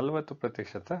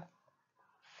 40%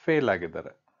 fail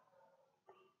ಆಗಿದ್ದಾರೆ.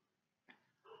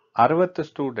 60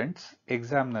 students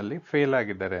ಎಕ್ಸಾಮ್ನಲ್ಲಿ fail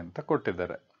ಆಗಿದ್ದಾರೆ ಅಂತ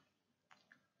ಕೊಟ್ಟಿದ್ದಾರೆ.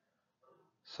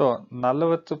 So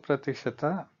 40%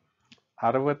 60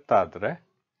 ಆದರೆ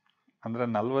ಅಂದ್ರೆ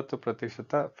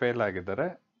 40% ಫೇಲ್ ಆಗಿದ್ದಾರೆ,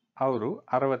 ಅವರು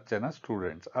 60 ಜನ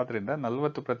ಸ್ಟೂಡೆಂಟ್ಸ್. ಆದ್ರಿಂದ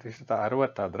 40%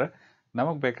 60 ಆದ್ರೆ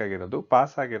ನಮಗ್ ಬೇಕಾಗಿರೋದು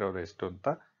ಪಾಸ್ ಆಗಿರೋರು ಎಷ್ಟು ಅಂತ.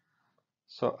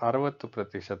 ಸೊ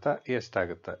 60%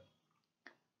 ಎಷ್ಟಾಗುತ್ತೆ?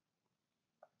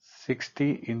 60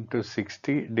 ×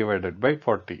 60 ಡಿವೈಡೆಡ್ ಬೈ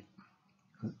 40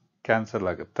 ಕ್ಯಾನ್ಸಲ್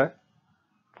ಆಗುತ್ತೆ.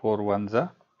 4 1s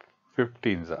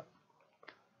 15s.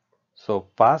 ಸೊ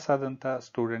ಪಾಸ್ ಆದಂತ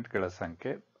ಸ್ಟೂಡೆಂಟ್ಗಳ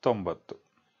ಸಂಖ್ಯೆ 90.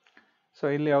 ಸೊ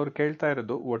ಇಲ್ಲಿ ಅವ್ರು ಕೇಳ್ತಾ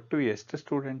ಇರೋದು ಒಟ್ಟು ಎಷ್ಟು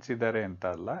ಸ್ಟೂಡೆಂಟ್ಸ್ ಇದ್ದಾರೆ ಅಂತ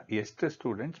ಅಲ್ಲ, ಎಷ್ಟು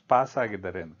ಸ್ಟೂಡೆಂಟ್ಸ್ ಪಾಸ್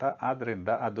ಆಗಿದ್ದಾರೆ ಅಂತ. ಆದ್ರಿಂದ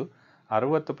ಅದು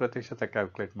 60%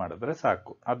 ಕ್ಯಾಲ್ಕುಲೇಟ್ ಮಾಡಿದ್ರೆ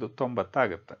ಸಾಕು, ಅದು 90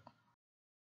 ಆಗುತ್ತೆ.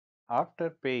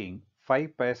 After paying 5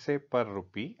 paise per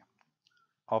rupee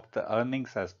of the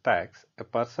earnings as tax, a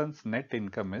person's net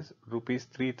income is rupees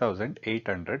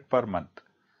 3,800 per month.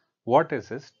 What is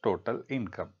his total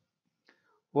income?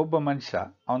 ಒಬ್ಬ ಮನುಷ್ಯ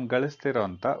ಅವನು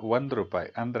ಗಳಿಸ್ತಿರೋಂಥ 1 ರೂಪಾಯಿ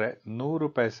ಅಂದ್ರೆ 100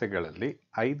 ಪೈಸೆಗಳಲ್ಲಿ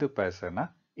 5 ಪೈಸೆನ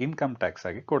ಇನ್ಕಮ್ ಟ್ಯಾಕ್ಸ್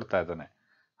ಆಗಿ ಕೊಡ್ತಾ ಇದ್ದಾನೆ.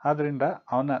 ಆದ್ರಿಂದ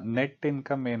ಅವನ ನೆಟ್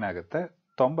ಇನ್ಕಮ್ ಏನಾಗುತ್ತೆ?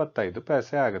 95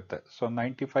 ಪೈಸೆ ಆಗುತ್ತೆ. So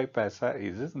 95 paisa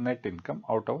is is net income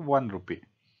out of 1 rupee.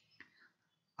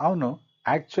 ಅವನು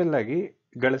ಆಕ್ಚುಯಲ್ ಆಗಿ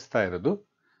ಗಳಿಸ್ತಾ ಇರೋದು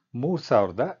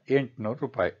 3,800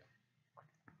 ರೂಪಾಯಿ.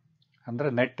 ಅಂದ್ರೆ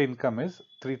ನೆಟ್ ಇನ್ಕಮ್ ಇಸ್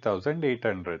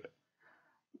 3,800.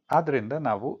 ಆದ್ರಿಂದ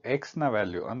ನಾವು ಎಕ್ಸ್ ನ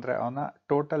ವ್ಯಾಲ್ಯೂ ಅಂದ್ರೆ ಅವನ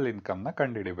ಟೋಟಲ್ ಇನ್ಕಮ್ ನ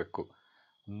ಕಂಡುಹಿಡಿಬೇಕು.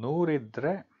 100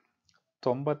 ಇದ್ರೆ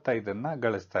 95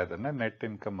 ಗಳಿಸ್ತಾ ಇದ್ದಾನೆ ನೆಟ್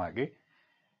ಇನ್ಕಮ್ ಆಗಿ.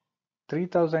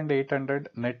 3,800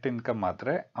 ನೆಟ್ ಇನ್ಕಮ್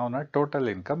ಆದ್ರೆ ಅವನ ಟೋಟಲ್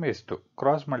ಇನ್ಕಮ್ ಎಷ್ಟು?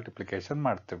 ಕ್ರಾಸ್ ಮಲ್ಟಿಪ್ಲಿಕೇಶನ್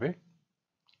ಮಾಡ್ತೀವಿ.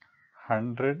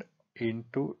 100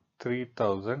 ×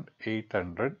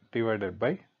 3,800 ಡಿವೈಡೆಡ್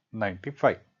ಬೈ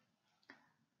 95.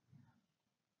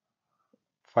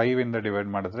 5 ಇಂದ ಡಿವೈಡ್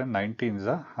ಮಾಡಿದ್ರೆ 19s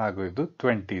ಹಾಗೂ ಇದು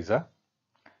 20s.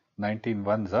 19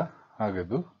 1s ಹಾಗೂ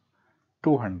ಇದು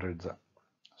 200s.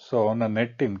 ಸೊ ಅವನ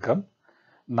ನೆಟ್ ಇನ್ಕಮ್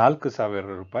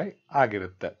 4,000 ರೂಪಾಯಿ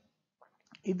ಆಗಿರುತ್ತೆ.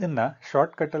 ಇದನ್ನ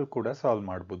ಶಾರ್ಟ್ ಕಟ್ ಅಲ್ಲಿ ಕೂಡ ಸಾಲ್ವ್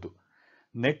ಮಾಡಬಹುದು.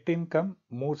 ನೆಟ್ ಇನ್ಕಮ್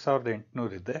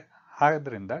 3,800 ಇದೆ,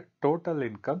 ಆದ್ರಿಂದ ಟೋಟಲ್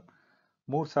ಇನ್ಕಮ್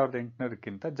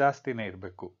 3,800ಕ್ಕಿಂತ ಜಾಸ್ತಿನೇ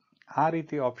ಇರಬೇಕು. ಆ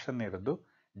ರೀತಿ ಆಪ್ಷನ್ ಇರೋದು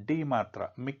ಡಿ ಮಾತ್ರ.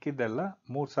 ಮಿಕ್ಕಿದೆಲ್ಲ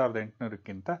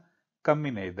 3,800ಕ್ಕಿಂತ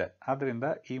ಕಮ್ಮಿನೇ ಇದೆ. ಆದ್ರಿಂದ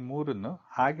ಈ ಮೂರನ್ನು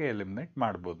ಹಾಗೆ ಎಲಿಮಿನೇಟ್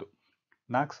ಮಾಡಬಹುದು.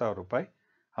 4,000 ರೂಪಾಯಿ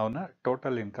ಅವನ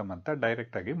ಟೋಟಲ್ ಇನ್ಕಮ್ ಅಂತ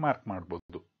ಡೈರೆಕ್ಟ್ ಆಗಿ ಮಾರ್ಕ್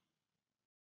ಮಾಡಬಹುದು.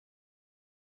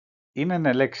 In an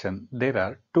election, there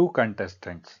are 2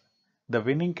 contestants. The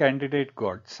winning candidate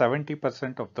got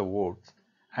 70% of the votes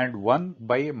and won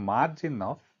by a margin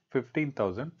of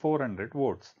 15,400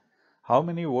 votes. How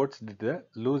many votes did the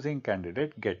losing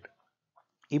candidate get?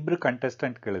 ಇಬ್ರು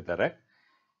ಕಂಟೆಸ್ಟೆಂಟ್ಗಳಿದ್ದಾರೆ.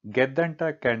 ಗೆದ್ದಂತ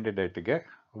ಕ್ಯಾಂಡಿಡೇಟ್ಗೆ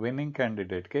winning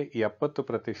ಕ್ಯಾಂಡಿಡೇಟ್ಗೆ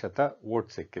 70%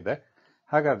 vote ಸಿಕ್ಕಿದೆ.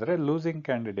 ಹಾಗಾದ್ರೆ losing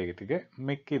ಕ್ಯಾಂಡಿಡೇಟ್ಗೆ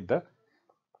ಮಿಕ್ಕಿದ್ದ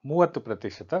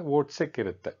 30% vote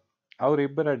ಸಿಕ್ಕಿರುತ್ತೆ.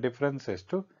 ಅವರಿಬ್ಬರ difference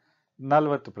ಎಷ್ಟು?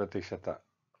 40%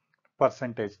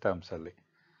 percentage terms ಅಲ್ಲಿ.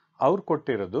 ಅವ್ರು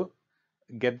ಕೊಟ್ಟಿರೋದು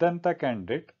ಗೆದ್ದಂತ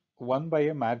candidate one by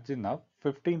A margin of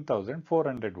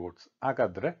 15,400 votes.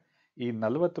 ಹಾಗಾದ್ರೆ ಈ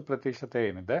 40%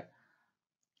 ಏನಿದೆ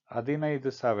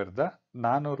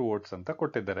 15,400 ವೋಟ್ಸ್ ಅಂತ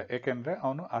ಕೊಟ್ಟಿದ್ದಾರೆ, ಯಾಕೆಂದ್ರೆ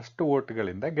ಅವನು ಅಷ್ಟು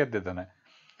ವೋಟ್ಗಳಿಂದ ಗೆದ್ದಿದ್ದಾನೆ.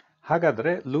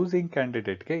 ಹಾಗಾದ್ರೆ ಲೂಸಿಂಗ್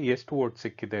ಕ್ಯಾಂಡಿಡೇಟ್ಗೆ ಎಷ್ಟು ವೋಟ್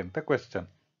ಸಿಕ್ಕಿದೆ ಅಂತ ಕ್ವೆಶ್ಚನ್.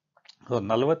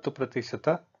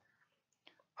 40%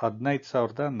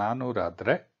 15,400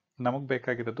 ಆದ್ರೆ ನಮಗ್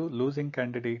ಬೇಕಾಗಿರೋದು ಲೂಸಿಂಗ್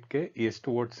ಕ್ಯಾಂಡಿಡೇಟ್ಗೆ ಎಷ್ಟು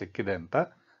ವೋಟ್ ಸಿಕ್ಕಿದೆ ಅಂತ.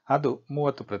 ಅದು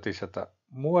 30%.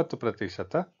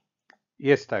 30%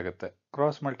 ಎಷ್ಟಾಗುತ್ತೆ?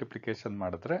 ಕ್ರಾಸ್ ಮಲ್ಟಿಪ್ಲಿಕೇಶನ್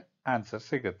ಮಾಡಿದ್ರೆ ಆನ್ಸರ್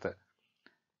ಸಿಗುತ್ತೆ.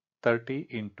 30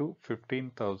 ×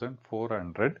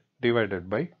 15,400 ಡಿವೈಡೆಡ್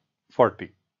ಬೈ 40.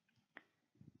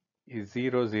 ಈ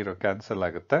 0 0 ಕ್ಯಾನ್ಸಲ್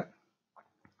ಆಗುತ್ತೆ.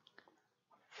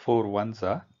 4 1s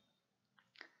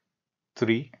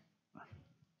 3,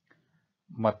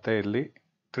 ಮತ್ತೆ ಇಲ್ಲಿ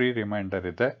 3 ರಿಮೈಂಡರ್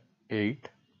ಇದೆ 8,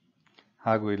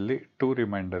 ಹಾಗೂ ಇಲ್ಲಿ 2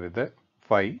 ರಿಮೈಂಡರ್ ಇದೆ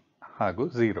 5 ಹಾಗೂ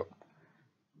 0.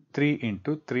 3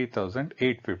 ×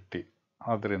 3,850.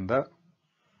 ಅದರಿಂದ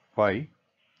 5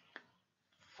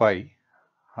 5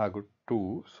 ಹಾಗೂ 2,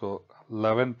 so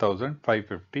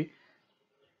 11,550.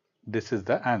 This is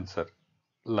the answer.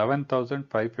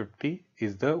 11,550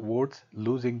 is the votes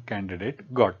losing candidate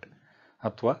got.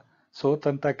 ಅಥವಾ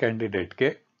ಸೋತಂತ ಕ್ಯಾಂಡಿಡೇಟ್ಗೆ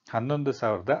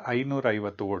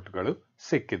 11,550 ವೋಟ್ಗಳು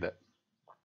ಸಿಕ್ಕಿದೆ.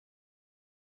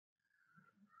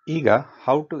 ಈಗ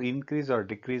how to increase R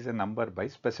decrease A number by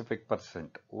specific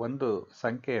percent. ಒಂದು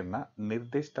ಸಂಖ್ಯೆಯನ್ನ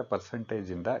ನಿರ್ದಿಷ್ಟ ಪರ್ಸೆಂಟೇಜ್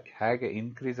ಇಂದ ಹೇಗೆ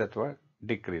ಇನ್ಕ್ರೀಸ್ ಅಥವಾ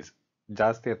ಡಿಕ್ರೀಸ್,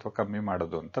 ಜಾಸ್ತಿ ಅಥವಾ ಕಮ್ಮಿ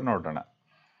ಮಾಡೋದು ಅಂತ ನೋಡೋಣ.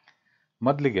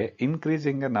 ಮೊದಲಿಗೆ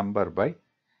increasing A number by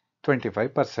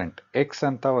 25%. X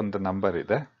ಅಂತ ಒಂದು ನಂಬರ್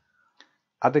ಇದೆ,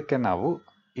 ಅದಕ್ಕೆ ನಾವು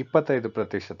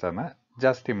 25%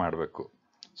 ಜಾಸ್ತಿ ಮಾಡಬೇಕು.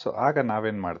 ಸೊ ಆಗ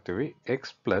ನಾವೇನು ಮಾಡ್ತೀವಿ,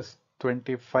 ಎಕ್ಸ್ ಪ್ಲಸ್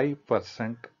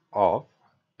 25% ಆಫ್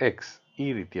ಎಕ್ಸ್ ಈ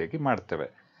ರೀತಿಯಾಗಿ ಮಾಡ್ತೇವೆ.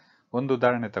 ಒಂದು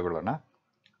ಉದಾಹರಣೆ ತಗೊಳ್ಳೋಣ.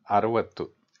 60,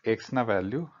 ಎಕ್ಸ್ನ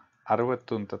ವ್ಯಾಲ್ಯೂ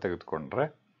 60 ಅಂತ ತೆಗೆದುಕೊಂಡ್ರೆ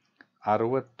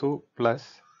 60 plus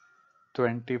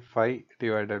 25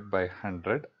 divided by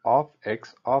 100 of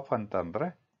X, of ಅಂತಂದ್ರೆ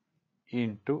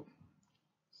ಇಂಟು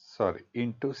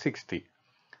 60.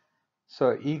 ಸೊ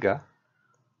ಈಗ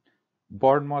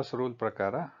ಬಾರ್ಡ್ಮಾಸ್ ರೂಲ್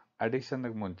ಪ್ರಕಾರ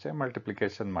ಅಡಿಷನ್ಗೆ ಮುಂಚೆ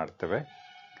ಮಲ್ಟಿಪ್ಲಿಕೇಶನ್ ಮಾಡ್ತೇವೆ.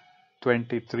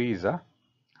 23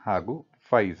 ಹಾಗೂ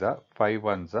 5 5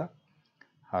 1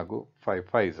 ಹಾಗೂ 5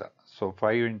 5 so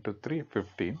 5 into 3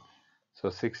 15. So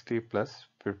 60 plus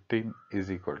 15 is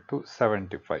equal to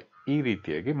 75. ಈ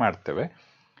ರೀತಿಯಾಗಿ ಮಾಡ್ತೇವೆ.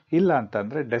 ಇಲ್ಲ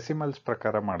ಅಂತಂದ್ರೆ ಡೆಸಿಮಲ್ಸ್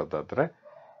ಪ್ರಕಾರ ಮಾಡೋದಾದ್ರೆ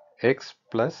ಎಕ್ಸ್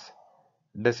ಪ್ಲಸ್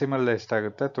ಡೆಸಿಮಲ್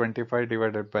ಎಷ್ಟಾಗುತ್ತೆ, 25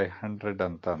 ಡಿವೈಡೆಡ್ ಬೈ 100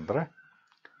 ಅಂತ ಅಂದ್ರೆ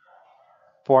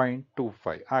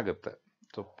 0.25 ಆಗುತ್ತೆ.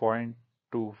 ಸೊ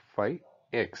 0.25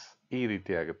 ಎಕ್ಸ್ ಈ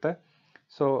ರೀತಿ ಆಗುತ್ತೆ.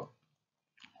 ಸೊ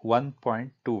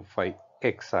 1.25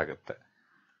 ಎಕ್ಸ್ ಆಗುತ್ತೆ.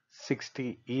 60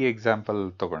 ಈ ಎಕ್ಸಾಂಪಲ್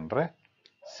ತಗೊಂಡ್ರೆ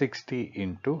 60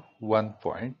 ಇಂಟು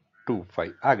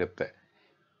 1.25 ಆಗುತ್ತೆ.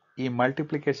 ಈ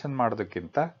ಮಲ್ಟಿಪ್ಲಿಕೇಶನ್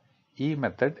ಮಾಡೋದಕ್ಕಿಂತ ಈ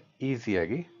ಮೆಥಡ್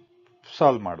ಈಸಿಯಾಗಿ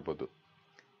ಸಾಲ್ವ್ ಮಾಡ್ಬೋದು.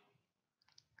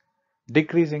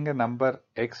 Decreasing A number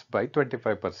X by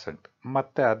 25%.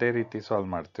 ಮತ್ತೆ ಅದೇ ರೀತಿ ಸಾಲ್ವ್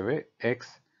ಮಾಡ್ತೀವಿ.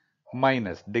 ಎಕ್ಸ್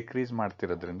ಮೈನಸ್ ಡಿಕ್ರೀಸ್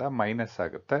ಮಾಡ್ತಿರೋದ್ರಿಂದ ಮೈನಸ್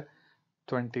ಆಗುತ್ತೆ.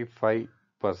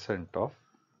 25% of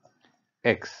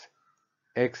X,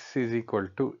 X is equal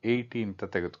to 80 ಅಂತ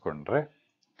ತೆಗೆದುಕೊಂಡ್ರೆ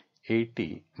 80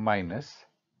 minus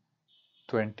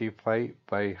 25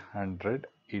 by 100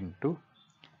 into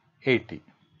 80.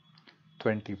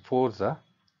 24s are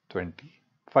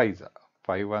 25s are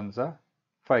 5 1s are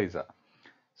 5s are.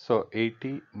 So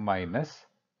 80 minus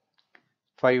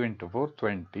 5 into 4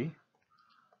 20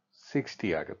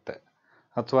 60 ಆಗುತ್ತೆ.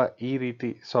 ಅಥವಾ ಈ ರೀತಿ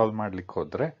ಸಾಲ್ವ್ ಮಾಡ್ಲಿಕ್ಕೆ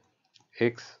ಹೋದ್ರೆ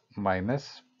x minus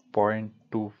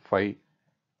 0.25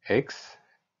 x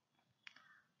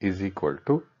is equal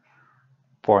to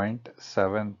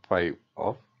 0.75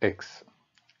 of x.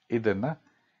 ಇದನ್ನ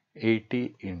 80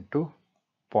 into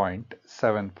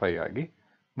 0.75 ಆಗಿ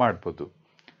ಮಾಡ್ಬೋದು.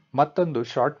 ಮತ್ತೊಂದು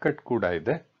ಶಾರ್ಟ್ಕಟ್ ಕೂಡ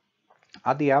ಇದೆ.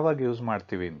 ಅದು ಯಾವಾಗ ಯೂಸ್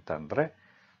ಮಾಡ್ತೀವಿ ಅಂತಂದ್ರೆ,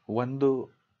 ಒಂದು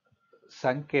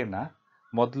ಸಂಖ್ಯೆನ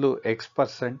ಮೊದಲು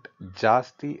x%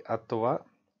 ಜಾಸ್ತಿ ಅಥವಾ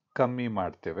ಕಮ್ಮಿ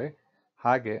ಮಾಡ್ತೇವೆ,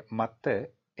 ಹಾಗೆ ಮತ್ತೆ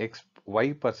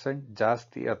y%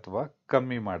 ಜಾಸ್ತಿ ಅಥವಾ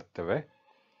ಕಮ್ಮಿ ಮಾಡ್ತೇವೆ.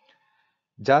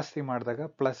 ಜಾಸ್ತಿ ಮಾಡಿದಾಗ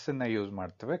ಪ್ಲಸ್ ಅನ್ನ ಯೂಸ್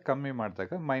ಮಾಡ್ತೇವೆ, ಕಮ್ಮಿ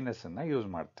ಮಾಡಿದಾಗ ಮೈನಸ್ ಅನ್ನ ಯೂಸ್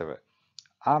ಮಾಡ್ತೇವೆ.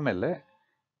 ಆಮೇಲೆ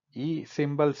ಈ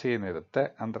ಸಿಂಬಲ್ಸ್ ಏನಿರುತ್ತೆ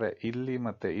ಅಂದ್ರೆ ಇಲ್ಲಿ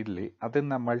ಮತ್ತೆ ಇಲ್ಲಿ,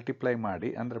 ಅದನ್ನ ಮಲ್ಟಿಪ್ಲೈ ಮಾಡಿ,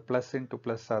 ಅಂದ್ರೆ ಪ್ಲಸ್ ಇಂಟು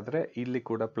ಪ್ಲಸ್ ಆದ್ರೆ ಇಲ್ಲಿ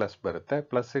ಕೂಡ ಪ್ಲಸ್ ಬರುತ್ತೆ,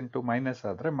 ಪ್ಲಸ್ ಇಂಟು ಮೈನಸ್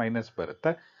ಆದ್ರೆ ಮೈನಸ್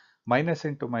ಬರುತ್ತೆ, ಮೈನಸ್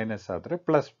ಇಂಟು ಮೈನಸ್ ಆದ್ರೆ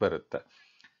ಪ್ಲಸ್ ಬರುತ್ತೆ.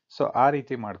 ಸೊ ಆ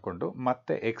ರೀತಿ ಮಾಡಿಕೊಂಡು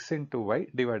ಮತ್ತೆ X into Y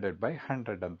divided by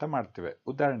 100 ಅಂತ ಮಾಡ್ತೀವಿ.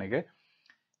 ಉದಾಹರಣೆಗೆ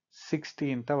 60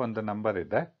 ಅಂತ ಒಂದು ನಂಬರ್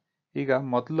ಇದೆ. ಈಗ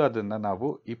ಮೊದಲು ಅದನ್ನ ನಾವು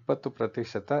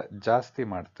 20% ಜಾಸ್ತಿ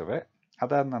ಮಾಡ್ತೇವೆ,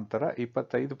 ಅದಾದ ನಂತರ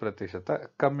 25%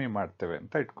 ಕಮ್ಮಿ ಮಾಡ್ತೇವೆ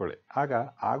ಅಂತ ಇಟ್ಕೊಳ್ಳಿ. ಆಗ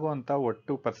ಆಗುವಂತ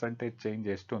ಒಟ್ಟು ಪರ್ಸೆಂಟೇಜ್ ಚೇಂಜ್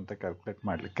ಎಷ್ಟು ಅಂತ ಕ್ಯಾಲ್ಕುಲೇಟ್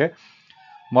ಮಾಡಲಿಕ್ಕೆ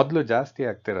ಮೊದಲು ಜಾಸ್ತಿ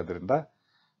ಆಗ್ತಿರೋದ್ರಿಂದ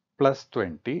ಪ್ಲಸ್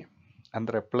 20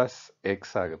 ಅಂದ್ರೆ ಪ್ಲಸ್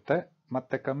ಎಕ್ಸ್ ಆಗುತ್ತೆ,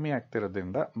 ಮತ್ತೆ ಕಮ್ಮಿ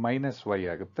ಆಗ್ತಿರೋದ್ರಿಂದ ಮೈನಸ್ ವೈ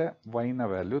ಆಗುತ್ತೆ. ವೈನ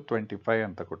ವ್ಯಾಲ್ಯೂ 25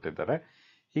 ಅಂತ ಕೊಟ್ಟಿದ್ದಾರೆ.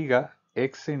 ಈಗ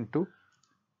X into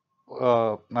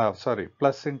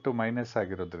plus into minus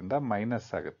ಆಗಿರೋದ್ರಿಂದ ಮೈನಸ್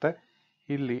ಆಗುತ್ತೆ.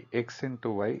 ಇಲ್ಲಿ ಎಕ್ಸ್ ಇಂಟು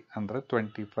ವೈ ಅಂದ್ರೆ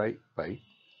 25 ಬೈ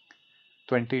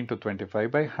 20 into 25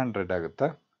 by 100 ಆಗುತ್ತೆ.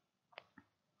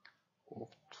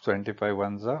 25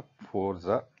 1s are 4s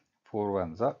are 4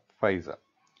 1s are 5s are.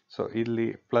 So ಇಲ್ಲಿ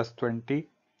ಪ್ಲಸ್ 20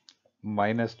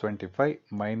 ಮೈನಸ್ 25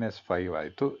 ಮೈನಸ್ 5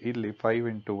 ಆಯಿತು. ಇಲ್ಲಿ 5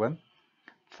 ಇಂಟು 1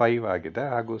 5 ಆಗಿದೆ,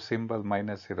 ಹಾಗೂ ಸಿಂಬಲ್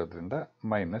ಮೈನಸ್ ಇರೋದ್ರಿಂದ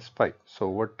ಮೈನಸ್ 5. ಸೊ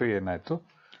ಒಟ್ಟು ಏನಾಯಿತು,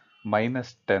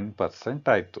 ಮೈನಸ್ 10%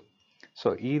 ಆಯಿತು. ಸೊ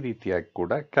ಈ ರೀತಿಯಾಗಿ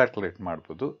ಕೂಡ ಕ್ಯಾಲ್ಕುಲೇಟ್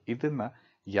ಮಾಡ್ಬೋದು. ಇದನ್ನ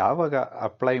ಯಾವಾಗ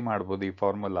ಅಪ್ಲೈ ಮಾಡ್ಬೋದು ಈ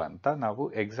ಫಾರ್ಮುಲಾ ಅಂತ ನಾವು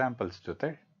ಎಕ್ಸಾಂಪಲ್ಸ್ ಜೊತೆ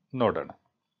ನೋಡೋಣ.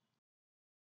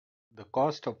 The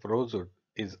cost of rosewood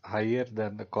is higher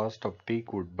than the cost of teak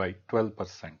wood by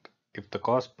 12%. If the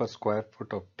cost per square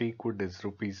foot of teak wood is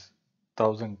rupees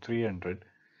 1300,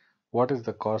 what is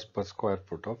the cost per square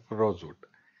foot of rosewood?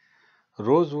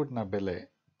 Rosewood ನ ಬೆಲೆ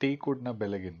teak wood ನ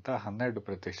ಬೆಲೆಗಿಂತ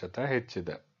 12%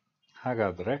 ಹೆಚ್ಚಿದೆ.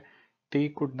 ಹಾಗಾದ್ರೆ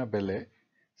teak wood ನ ಬೆಲೆ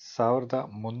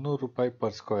 1300 ರೂಪಾಯಿ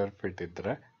per square feet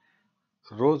ಇದ್ರೆ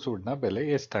ರೋಸ್ವುಡ್ ನ ಬೆಲೆ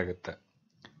ಎಷ್ಟಾಗುತ್ತೆ?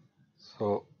 So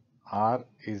R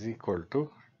is equal to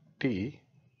T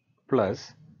plus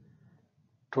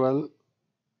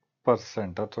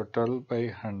 12% ಅಥವಾ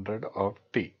 12/100 of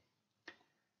T.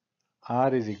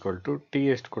 R is equal to T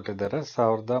ಎಷ್ಟು ಕೊಟ್ಟಿದ್ದಾರೆ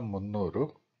 1300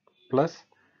 ಪ್ಲಸ್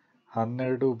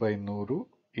 12/100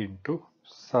 ಇಂಟು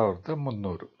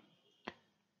 1300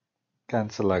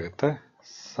 ಕ್ಯಾನ್ಸಲ್ ಆಗುತ್ತೆ.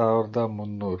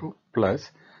 1300 plus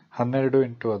 12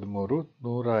 into 13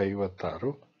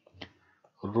 156.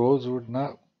 ರೋಸ್ವುಡ್ನ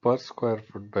per square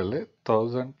foot ಬೆಲೆ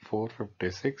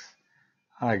 1456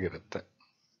 ಆಗಿರುತ್ತೆ.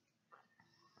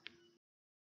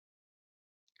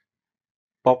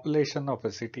 Population of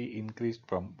a city increased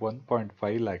from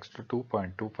 1.5 lakhs to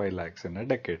 2.25 lakhs in a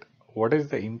decade. What is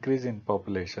the increase in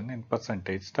population in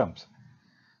percentage terms?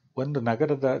 ಒಂದು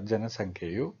ನಗರದ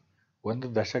ಜನಸಂಖ್ಯೆಯು ಒಂದು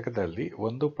ದಶಕದಲ್ಲಿ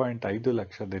 1.5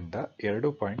 ಲಕ್ಷದಿಂದ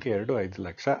 2.25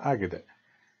 ಲಕ್ಷ ಆಗಿದೆ.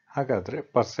 ಹಾಗಾದರೆ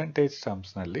ಪರ್ಸೆಂಟೇಜ್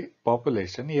ಟರ್ಮ್ಸ್ನಲ್ಲಿ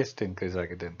ಪಾಪ್ಯುಲೇಷನ್ ಎಷ್ಟು ಇನ್ಕ್ರೀಸ್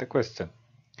ಆಗಿದೆ ಅಂತ ಕ್ವೆಶ್ಚನ್.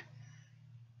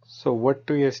 ಸೊ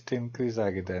ಒಟ್ಟು ಎಷ್ಟು ಇನ್ಕ್ರೀಸ್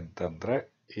ಆಗಿದೆ ಅಂತಂದರೆ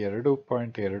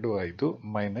 2.25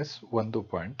 ಮೈನಸ್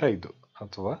 1.5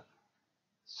 ಅಥವಾ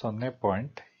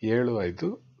 0.75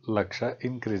 ಲಕ್ಷ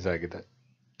ಇನ್ಕ್ರೀಸ್ ಆಗಿದೆ.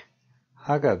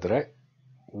 ಹಾಗಾದರೆ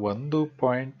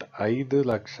 1.5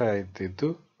 ಲಕ್ಷ ಇದ್ದಿದ್ದು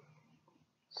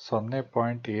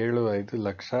 0.75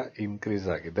 ಲಕ್ಷ ಇನ್ಕ್ರೀಸ್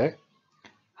ಆಗಿದೆ.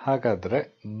 ಹಾಗಾದರೆ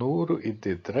 100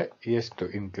 ಇದ್ದಿದ್ರೆ ಎಷ್ಟು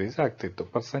ಇನ್ಕ್ರೀಸ್ ಆಗ್ತಿತ್ತು?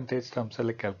 ಪರ್ಸೆಂಟೇಜ್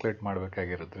ಟರ್ಮ್ಸಲ್ಲಿ ಕ್ಯಾಲ್ಕುಲೇಟ್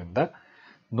ಮಾಡಬೇಕಾಗಿರೋದ್ರಿಂದ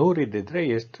 100 ಇದ್ದಿದ್ರೆ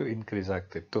ಎಷ್ಟು ಇನ್ಕ್ರೀಸ್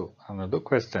ಆಗ್ತಿತ್ತು ಅನ್ನೋದು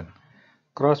ಕ್ವೆಶ್ಚನ್.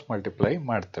 ಕ್ರಾಸ್ ಮಲ್ಟಿಪ್ಲೈ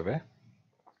ಮಾಡ್ತೇವೆ.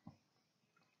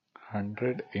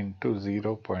 100 into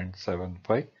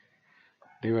 0.75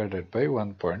 divided by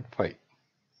 1.5.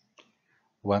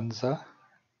 1s,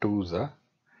 2s,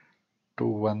 2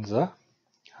 1s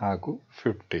ಹಾಗೂ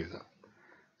 50s.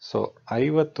 ಸೊ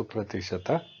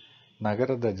 50%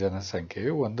 ನಗರದ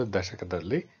ಜನಸಂಖ್ಯೆಯು ಒಂದು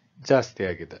ದಶಕದಲ್ಲಿ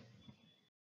ಜಾಸ್ತಿಯಾಗಿದೆ.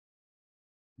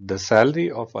 The salary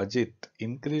of Ajit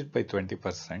increased by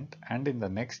 20% and in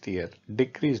the next year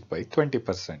decreased by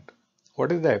 20%. What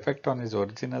is the effect on his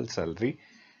original salary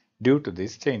due to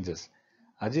this changes?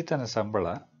 ಅಜಿತನ ಸಂಬಳ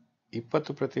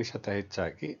 20%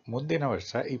 ಹೆಚ್ಚಾಗಿ ಮುಂದಿನ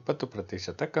ವರ್ಷ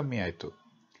 20% ಕಮ್ಮಿ ಆಯಿತು.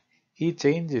 ಈ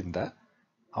ಚೇಂಜಿಂದ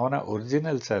ಅವನ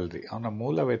ಒರಿಜಿನಲ್ ಸ್ಯಾಲ್ರಿ, ಅವನ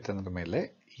ಮೂಲ ವೇತನದ ಮೇಲೆ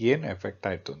ಏನು ಎಫೆಕ್ಟ್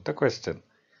ಆಯಿತು ಅಂತ ಕ್ವೆಶ್ಚನ್.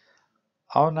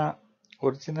 ಅವನ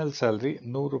ಒರಿಜಿನಲ್ ಸ್ಯಾಲ್ರಿ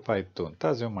 100 ರೂಪಾಯಿ ಇತ್ತು ಅಂತ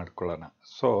ಅಸ್ಯೂಮ್ ಮಾಡ್ಕೊಳ್ಳೋಣ.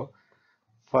 ಸೊ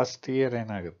ಫಸ್ಟ್ ಇಯರ್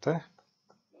ಏನಾಗುತ್ತೆ,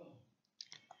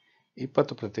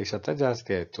 20%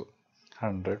 ಜಾಸ್ತಿ ಆಯಿತು.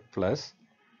 100 ಪ್ಲಸ್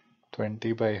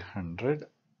 20/100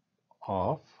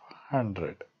 of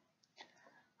 100.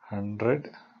 100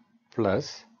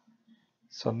 ಪ್ಲಸ್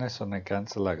 0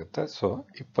 ಕ್ಯಾನ್ಸಲ್ ಆಗುತ್ತೆ. ಸೊ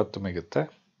 20 ಮಿಗುತ್ತೆ.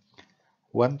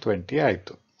 120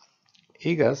 ಆಯಿತು.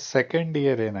 ಈಗ ಸೆಕೆಂಡ್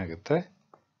ಇಯರ್ ಏನಾಗುತ್ತೆ,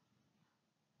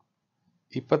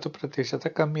 20%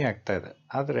 ಕಮ್ಮಿ ಆಗ್ತಾ ಇದೆ.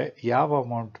 ಆದರೆ ಯಾವ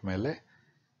ಅಮೌಂಟ್ ಮೇಲೆ?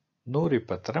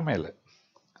 120ರ ಮೇಲೆ.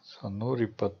 So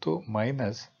 120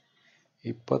 minus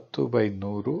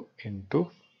 20/100 into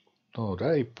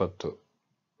 120.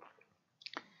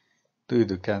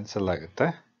 ಇದು ಕ್ಯಾನ್ಸಲ್ ಆಗುತ್ತೆ.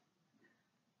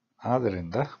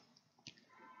 ಆದ್ದರಿಂದ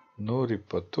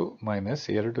 120 ಮೈನಸ್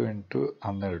 2 ಇಂಟು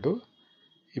 12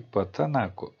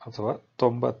 24 ಅಥವಾ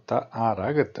 96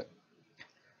 ಆಗುತ್ತೆ.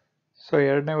 ಸೊ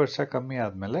ಎರಡನೇ ವರ್ಷ ಕಮ್ಮಿ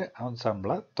ಆದಮೇಲೆ ಅವನ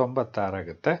ಸಂಬಳ 96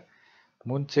 ಆಗುತ್ತೆ.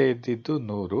 ಮುಂಚೆ ಇದ್ದಿದ್ದು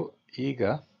 100, ಈಗ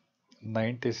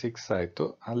 96 ಆಯಿತು.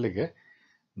 ಅಲ್ಲಿಗೆ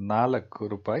 4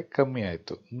 ರೂಪಾಯಿ ಕಮ್ಮಿ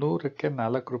ಆಯಿತು. 100ಕ್ಕೆ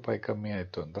 4 ರೂಪಾಯಿ ಕಮ್ಮಿ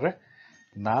ಆಯಿತು ಅಂದರೆ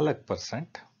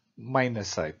 4%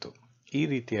 ಮೈನಸ್ ಆಯಿತು. ಈ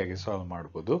ರೀತಿಯಾಗಿ ಸಾಲ್ವ್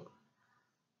ಮಾಡ್ಬೋದು.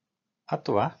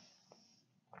 ಅಥವಾ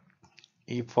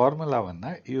ಈ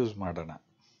ಫಾರ್ಮುಲಾವನ್ನು ಯೂಸ್ ಮಾಡೋಣ.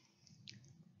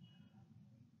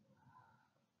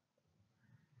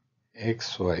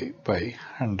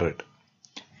 xy/100.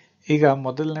 ಈಗ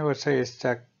ಮೊದಲನೇ ವರ್ಷ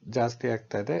ಎಷ್ಟು ಜಾಸ್ತಿ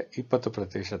ಆಗ್ತಾ ಇದೆ?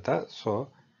 20%. ಸೊ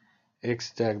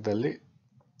ಎಕ್ಸ್ ಜಾಗದಲ್ಲಿ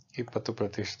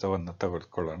 20%ವನ್ನು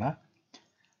ತೆಗೆದುಕೊಳ್ಳೋಣ.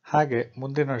 ಹಾಗೆ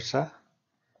ಮುಂದಿನ ವರ್ಷ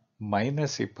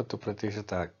ಮೈನಸ್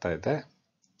 20% ಆಗ್ತಾ ಇದೆ,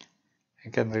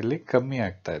 ಯಾಕೆಂದರೆ ಇಲ್ಲಿ ಕಮ್ಮಿ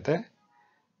ಆಗ್ತಾ ಇದೆ.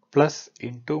 ಪ್ಲಸ್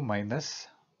ಇಂಟು ಮೈನಸ್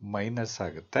ಮೈನಸ್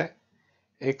ಆಗುತ್ತೆ.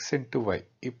 X into Y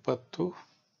 20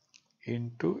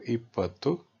 into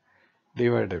 20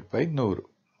 divided by 100.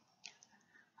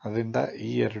 ಅದರಿಂದ ಈ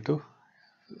ಎರಡು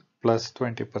ಪ್ಲಸ್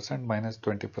 20% ಮೈನಸ್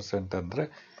 20% ಅಂದರೆ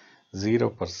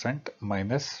 0%.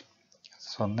 ಮೈನಸ್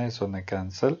 0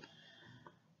 ಕ್ಯಾನ್ಸಲ್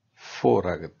 4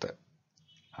 ಆಗುತ್ತೆ.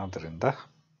 ಆದ್ದರಿಂದ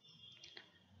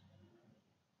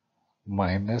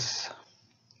ಮೈನಸ್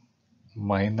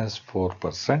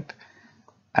 4%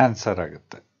 ಆನ್ಸರ್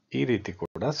ಆಗುತ್ತೆ. ಈ ರೀತಿ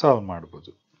ಕೂಡ ಸಾಲ್ವ್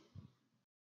ಮಾಡ್ಬೋದು.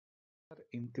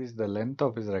 Increased the length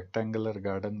of his rectangular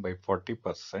garden by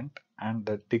 40% and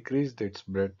that decreased its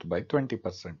breadth by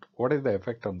 20%. What is the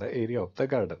effect on the area of the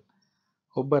garden?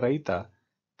 ಒಬ್ಬ ರೈತ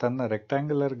ತನ್ನ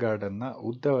ರೆಕ್ಟ್ಯಾಂಗ್ಯುಲರ್ ಗಾರ್ಡನ್ನ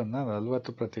ಉದ್ದವನ್ನು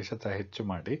 40% ಹೆಚ್ಚು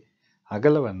ಮಾಡಿ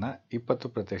ಅಗಲವನ್ನು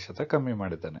 20% ಕಮ್ಮಿ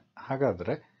ಮಾಡಿದ್ದಾನೆ.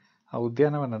 ಹಾಗಾದರೆ ಆ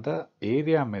ಉದ್ಯಾನವನದ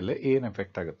ಏರಿಯಾ ಮೇಲೆ ಏನು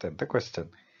ಎಫೆಕ್ಟ್ ಆಗುತ್ತೆ ಅಂತ ಕ್ವೆಶ್ಚನ್.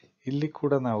 ಇಲ್ಲಿ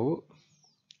ಕೂಡ ನಾವು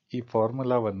ಈ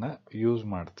ಫಾರ್ಮುಲಾವನ್ನು ಯೂಸ್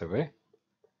ಮಾಡ್ತೇವೆ.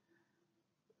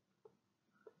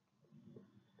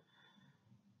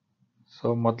 ಸೊ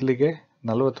ಮೊದಲಿಗೆ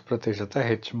 40%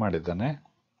 ಹೆಚ್ಚು ಮಾಡಿದ್ದಾನೆ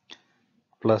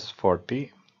 +40,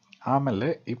 ಆಮೇಲೆ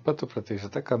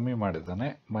 20% ಕಮ್ಮಿ ಮಾಡಿದ್ದಾನೆ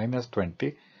 -20,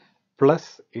 ಪ್ಲಸ್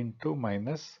ಇಂಟು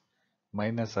ಮೈನಸ್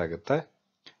ಮೈನಸ್ ಆಗುತ್ತೆ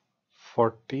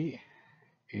 40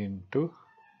 ಇಂಟು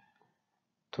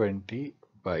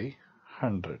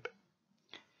 20/100.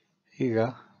 ಈಗ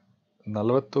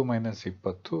 40 ಮೈನಸ್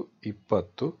 20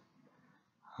 20,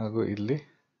 ಹಾಗೂ ಇಲ್ಲಿ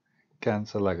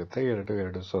ಕ್ಯಾನ್ಸಲ್ ಆಗುತ್ತೆ, 2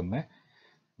 2 0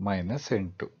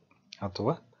 -8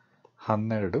 ಅಥವಾ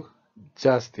 12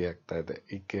 ಜಾಸ್ತಿ ಆಗ್ತಾ ಇದೆ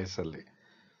ಈ ಕೇಸಲ್ಲಿ.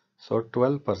 ಸೊ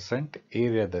 12%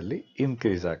 ಏರಿಯಾದಲ್ಲಿ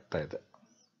ಇನ್ಕ್ರೀಸ್ ಆಗ್ತಾ ಇದೆ.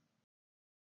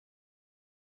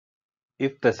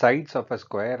 If the sides of a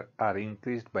square are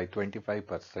increased by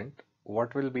 25%, what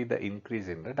will be the increase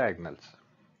in the diagonals?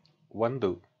 ಒಂದು,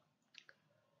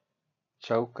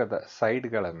 ಚೌಕದ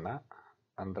ಸೈಡ್ಗಳನ್ನು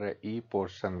ಅಂದರೆ ಈ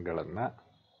ಪೋರ್ಷನ್ಗಳನ್ನು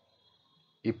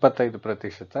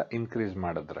 25% ಇನ್ಕ್ರೀಸ್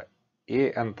ಮಾಡಿದ್ರೆ ಎ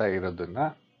ಅಂತ ಇರೋದನ್ನ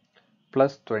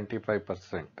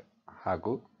 +25%,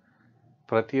 ಹಾಗೂ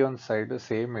ಪ್ರತಿಯೊಂದು ಸೈಡು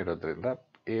ಸೇಮ್ ಇರೋದ್ರಿಂದ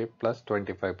ಎ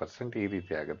 +25% ಈ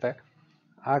ರೀತಿ ಆಗುತ್ತೆ.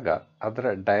 ಆಗ ಅದರ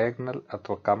ಡಯಾಗ್ನಲ್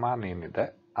ಅಥವಾ ಕಮಾನ್ ಏನಿದೆ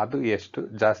ಅದು ಎಷ್ಟು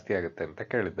ಜಾಸ್ತಿ ಆಗುತ್ತೆ ಅಂತ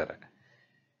ಕೇಳಿದ್ದಾರೆ.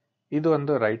 ಇದು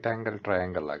ಒಂದು ರೈಟ್ ಆಂಗಲ್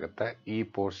ಟ್ರಯಾಂಗಲ್ ಆಗುತ್ತೆ. ಈ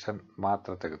ಪೋರ್ಷನ್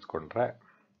ಮಾತ್ರ ತೆಗೆದುಕೊಂಡ್ರೆ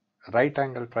ರೈಟ್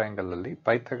ಆಂಗಲ್ ಟ್ರಯಾಂಗಲ್ ಅಲ್ಲಿ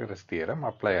ಪೈಥಾಗರಸ್ ಥಿಯರಮ್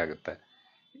ಅಪ್ಲೈ ಆಗುತ್ತೆ.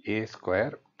 a²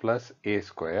 + a²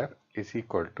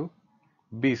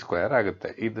 = b² ಆಗುತ್ತೆ.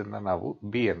 ಇದನ್ನ ನಾವು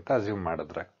ಬಿ ಅಂತ ಅಸ್ಯೂಮ್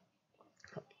ಮಾಡಿದ್ರೆ,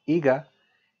 ಈಗ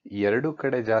ಎರಡು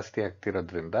ಕಡೆ ಜಾಸ್ತಿ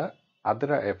ಆಗ್ತಿರೋದ್ರಿಂದ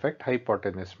ಅದರ ಎಫೆಕ್ಟ್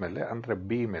ಹೈಪೋಟೆನ್ಯೂಸ್ ಮೇಲೆ ಅಂದರೆ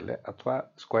ಬಿ ಮೇಲೆ ಅಥವಾ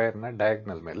ಸ್ಕ್ವೇರ್ನ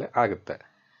ಡಯಾಗ್ನಲ್ ಮೇಲೆ ಆಗುತ್ತೆ.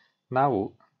 ನಾವು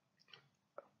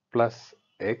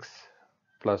 +x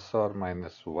 ±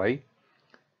 y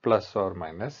 ±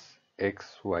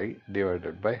 xy /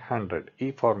 100 ಈ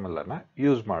ಫಾರ್ಮುಲಾನ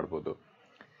ಯೂಸ್ ಮಾಡ್ಬೋದು.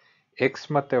 ಎಕ್ಸ್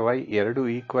ಮತ್ತು ವೈ ಎರಡು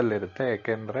ಈಕ್ವಲ್ ಇರುತ್ತೆ,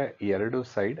 ಯಾಕೆಂದರೆ ಎರಡು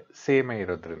ಸೈಡ್ ಸೇಮೇ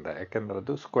ಇರೋದ್ರಿಂದ, ಯಾಕೆಂದ್ರೆ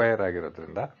ಅದು ಸ್ಕ್ವೇರ್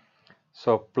ಆಗಿರೋದ್ರಿಂದ.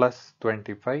 ಸೊ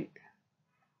 +25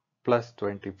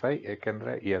 +25,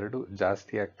 ಯಾಕೆಂದರೆ ಎರಡು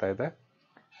ಜಾಸ್ತಿ ಆಗ್ತಾ ಇದೆ,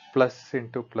 ಪ್ಲಸ್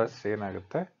ಇಂಟು ಪ್ಲಸ್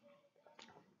ಏನಾಗುತ್ತೆ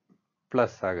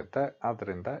ಪ್ಲಸ್ ಆಗುತ್ತೆ.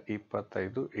 ಆದ್ದರಿಂದ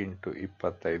 25 ×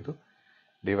 25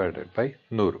 /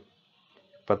 100.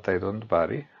 25 ಒಂದು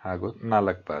ಬಾರಿ ಹಾಗೂ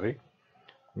 4 ಬಾರಿ,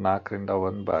 4ರಿಂದ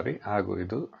 1 ಬಾರಿ, ಹಾಗೂ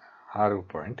ಇದು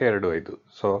 6.25.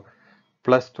 ಸೊ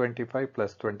 +25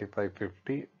 +25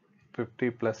 50, 50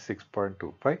 +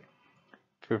 6.25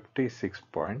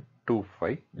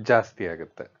 56.25 ಜಾಸ್ತಿ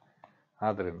ಆಗುತ್ತೆ.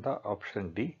 ಆದ್ದರಿಂದ ಆಪ್ಷನ್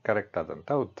ಡಿ ಕರೆಕ್ಟ್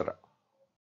ಆದಂಥ ಉತ್ತರ.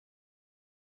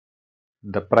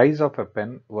 The price of a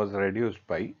pen was reduced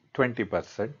by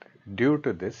 20%. Due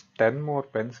to this, 10 more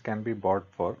pens can be bought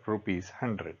for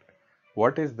 ₹100.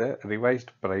 What is the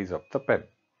revised price of the pen?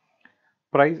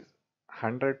 Price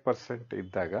 100%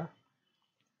 ಇದ್ದಾಗ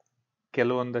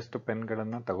ಕೆಲವೊಂದಷ್ಟು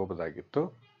ಪೆನ್ಗಳನ್ನು ತಗೋಬೋದಾಗಿತ್ತು.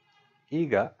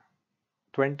 ಈಗ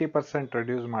 20%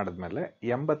 ರೆಡ್ಯೂಸ್ ಮಾಡಿದ್ಮೇಲೆ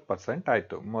 80%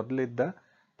 ಆಯಿತು. ಮೊದಲಿದ್ದ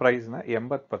ಪ್ರೈಸ್ನ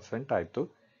 80% ಆಯಿತು.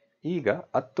 ಈಗ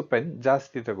 10 ಪೆನ್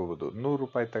ಜಾಸ್ತಿ ತಗೋಬೋದು.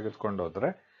 ₹100 ತೆಗೆದುಕೊಂಡು ಹೋದರೆ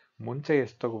ಮುಂಚೆ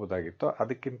ಎಷ್ಟು ತಗೋಬೋದಾಗಿತ್ತು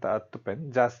ಅದಕ್ಕಿಂತ 10 ಪೆನ್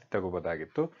ಜಾಸ್ತಿ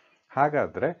ತಗೋಬೋದಾಗಿತ್ತು.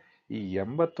 ಹಾಗಾದರೆ ಈ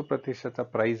 80%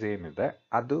 ಪ್ರೈಸ್ ಏನಿದೆ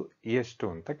ಅದು ಎಷ್ಟು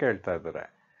ಅಂತ ಕೇಳ್ತಾ ಇದ್ದಾರೆ.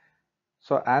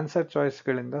 ಸೊ ಆನ್ಸರ್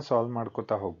ಚಾಯ್ಸ್ಗಳಿಂದ ಸಾಲ್ವ್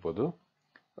ಮಾಡ್ಕೋತಾ ಹೋಗ್ಬೋದು.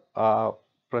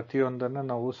 ಪ್ರತಿಯೊಂದನ್ನು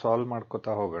ನಾವು ಸಾಲ್ವ್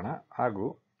ಮಾಡ್ಕೋತಾ ಹೋಗೋಣ ಹಾಗೂ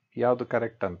ಯಾವುದು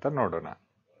ಕರೆಕ್ಟ್ ಅಂತ ನೋಡೋಣ.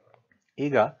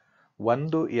 ಈಗ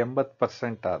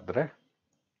 80% ಆದರೆ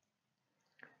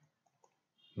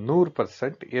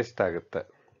 100% ಎಷ್ಟಾಗುತ್ತೆ?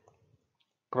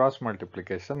 ಕ್ರಾಸ್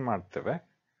ಮಲ್ಟಿಪ್ಲಿಕೇಶನ್ ಮಾಡ್ತೇವೆ.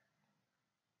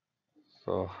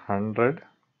 ಸೊ 100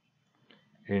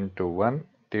 × 1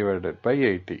 /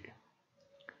 80.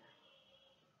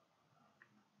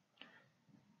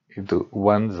 ಇದು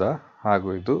 1s ಹಾಗೂ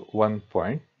ಇದು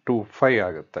 1.25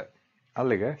 ಆಗುತ್ತೆ.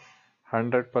 ಅಲ್ಲಿಗೆ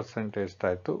 100%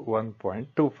 ಎಷ್ಟಾಯಿತು?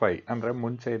 1.25. ಅಂದರೆ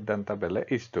ಮುಂಚೆ ಇದ್ದಂಥ ಬೆಲೆ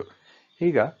ಇಷ್ಟು.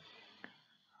 ಈಗ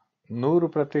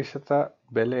 100%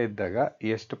 ಬೆಲೆ ಇದ್ದಾಗ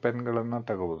ಎಷ್ಟು ಪೆನ್ಗಳನ್ನು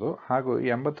ತಗೋಬೋದು ಹಾಗೂ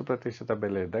 80%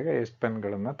 ಬೆಲೆ ಇದ್ದಾಗ ಎಷ್ಟು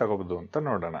ಪೆನ್ಗಳನ್ನು ತಗೋಬೋದು ಅಂತ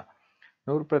ನೋಡೋಣ.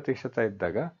 100%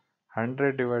 ಇದ್ದಾಗ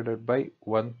 100 /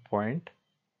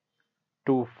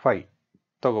 1.25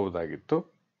 ತಗೋಬೋದಾಗಿತ್ತು.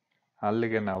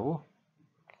 ಅಲ್ಲಿಗೆ ನಾವು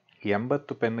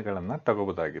 80 ಪೆನ್ಗಳನ್ನು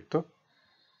ತಗೋಬೋದಾಗಿತ್ತು.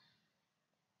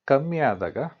 ಕಮ್ಮಿ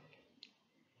ಆದಾಗ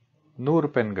 100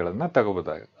 ಪೆನ್ಗಳನ್ನು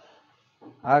ತಗೋಬೋದಾಗಿತ್ತು.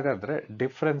 ಹಾಗಾದರೆ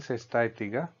ಡಿಫ್ರೆನ್ಸ್ ಎಷ್ಟಾಯ್ತು?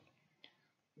 ಈಗ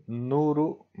 100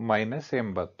 -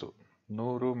 80,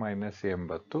 100 -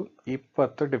 80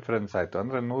 20 ಡಿಫ್ರೆನ್ಸ್ ಆಯಿತು.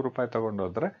 ಅಂದರೆ ₹100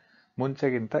 ತಗೊಂಡೋದ್ರೆ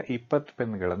ಮುಂಚೆಗಿಂತ 20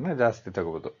 ಪೆನ್ಗಳನ್ನು ಜಾಸ್ತಿ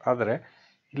ತಗೋಬೋದು. ಆದರೆ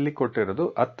ಇಲ್ಲಿ ಕೊಟ್ಟಿರೋದು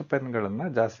 10 ಪೆನ್ಗಳನ್ನ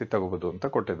ಜಾಸ್ತಿ ತಗೋಬಹುದು ಅಂತ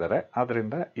ಕೊಟ್ಟಿದ್ದಾರೆ.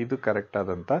 ಆದ್ರಿಂದ ಇದು ಕರೆಕ್ಟ್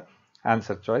ಆದಂತ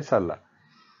ಆನ್ಸರ್ ಚಾಯ್ಸ್ ಅಲ್ಲ.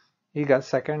 ಈಗ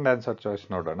ಸೆಕೆಂಡ್ ಆನ್ಸರ್ ಚಾಯ್ಸ್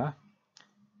ನೋಡೋಣ.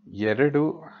 2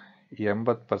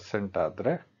 80%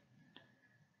 ಆದ್ರೆ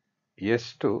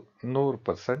ಎಷ್ಟು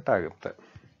 100% ಆಗುತ್ತೆ?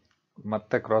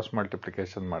 ಮತ್ತೆ ಕ್ರಾಸ್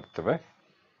ಮಲ್ಟಿಪ್ಲಿಕೇಶನ್ ಮಾಡ್ತೇವೆ.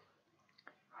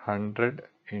 100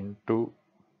 into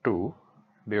 2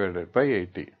 divided by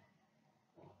 80.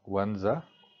 1s are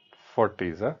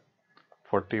 40s are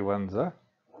 41s are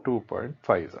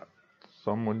 2.5s are. So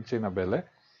ಮುಂಚಿನ ಬೆಲೆ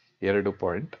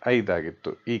 2.5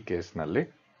 ಆಗಿತ್ತು ಈ ಕೇಸ್ನಲ್ಲಿ.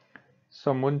 ಸೊ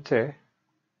ಮುಂಚೆ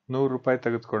 100 ರೂಪಾಯಿ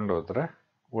ತೆಗೆದುಕೊಂಡು ಹೋದ್ರೆ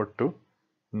ಒಟ್ಟು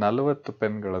 40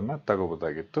 ಪೆನ್ಗಳನ್ನು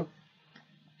ತಗೋಬೋದಾಗಿತ್ತು.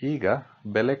 ಈಗ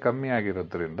ಬೆಲೆ ಕಮ್ಮಿ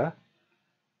ಆಗಿರೋದ್ರಿಂದ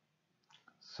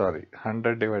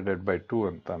 100 divided by 2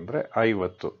 ಅಂತಂದ್ರೆ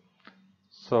 50.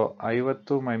 ಸೊ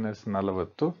 50 ಮೈನಸ್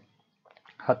 40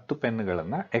 10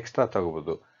 ಪೆನ್ಗಳನ್ನು ಎಕ್ಸ್ಟ್ರಾ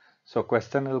ತಗೋಬಹುದು. ಸೊ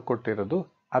ಕ್ವೆಶ್ಚನ್ ಅಲ್ಲಿ ಕೊಟ್ಟಿರೋದು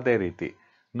ಅದೇ ರೀತಿ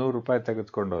 100 ರೂಪಾಯಿ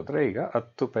ತೆಗೆದುಕೊಂಡು ಹೋದ್ರೆ ಈಗ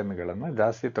 10 ಪೆನ್ಗಳನ್ನು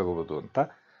ಜಾಸ್ತಿ ತಗೋಬಹುದು ಅಂತ.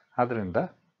 ಆದ್ರಿಂದ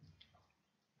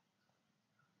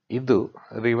ಇದು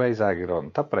ರಿವೈಸ್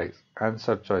ಆಗಿರೋಂಥ price.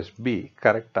 Answer choice B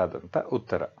correct ಆದಂತ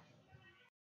ಉತ್ತರ.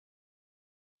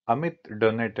 Amit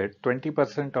donated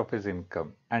 20% of his income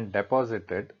and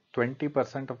deposited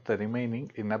 20% of the remaining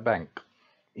in a bank.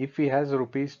 If he has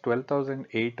rupees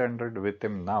 12,800 with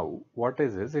him now, what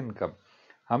is his income?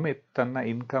 Amit ತನ್ನ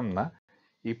ಇನ್ಕಮ್ನ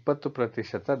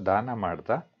 20% ದಾನ ಮಾಡ್ದ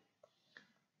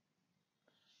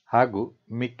ಹಾಗೂ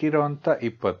ಮಿಕ್ಕಿರೋಂಥ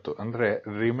 20 ಅಂದ್ರೆ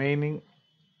ರಿಮೈನಿಂಗ್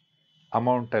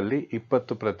ಅಮೌಂಟ್ ಅಲ್ಲಿ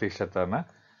 20%ನ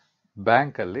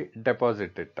bank ಅಲ್ಲಿ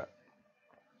deposit ಇಟ್ಟ.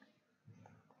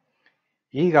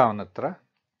 ಈಗ ಅವನ ಹತ್ರ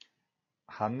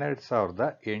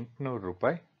 12,800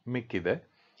 ರೂಪಾಯಿ ಮಿಕ್ಕಿದೆ.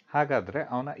 ಹಾಗಾದ್ರೆ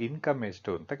ಅವನ ಇನ್ಕಮ್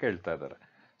ಎಷ್ಟು ಅಂತ ಕೇಳ್ತಾ ಇದ್ದಾರೆ.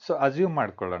 ಸೊ ಅಸ್ಯೂಮ್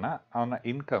ಮಾಡ್ಕೊಳ್ಳೋಣ ಅವನ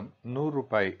ಇನ್ಕಮ್ 100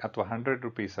 ರೂಪಾಯಿ ಅಥವಾ 100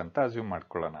 ರುಪೀಸ್ ಅಂತ ಅಸ್ಯೂಮ್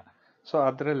ಮಾಡ್ಕೊಳ್ಳೋಣ. ಸೊ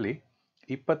ಅದರಲ್ಲಿ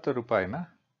 20 ರೂಪಾಯಿನ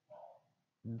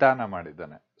ದಾನ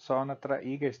ಮಾಡಿದ್ದಾನೆ. ಸೊ ಅವನ ಹತ್ರ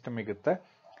ಈಗ ಎಷ್ಟು ಮಿಗುತ್ತೆ?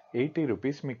 80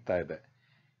 ರುಪೀಸ್ ಮಿಗ್ತಾ ಇದೆ.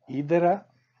 ಇದರ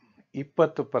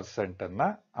 20% ಅನ್ನ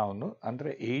ಅವನು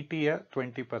ಅಂದ್ರೆ 80ಯ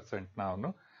 20%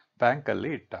 ಅವನು ಬ್ಯಾಂಕ್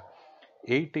ಅಲ್ಲಿ ಇಟ್ಟ.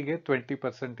 80ಗೆ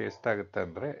 20% ಎಷ್ಟಾಗುತ್ತೆ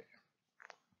ಅಂದ್ರೆ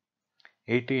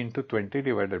 80 into 20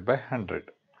 divided by 100.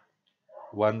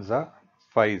 1s are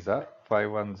 5s are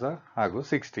 5 1s are ಹಾಗೂ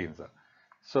 16s are.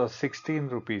 ಸೊ 16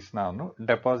 ರುಪೀಸ್ ಅವನು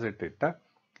ಡೆಪಾಸಿಟ್ ಇಟ್ಟ.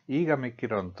 ಈಗ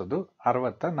ಮಿಕ್ಕಿರೋಂಥದ್ದು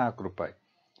 64 ರೂಪಾಯಿ.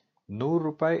 100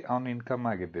 ರೂಪಾಯಿ ಅವನು ಇನ್ಕಮ್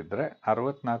ಆಗಿದ್ದಿದ್ರೆ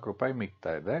 64 ರೂಪಾಯಿ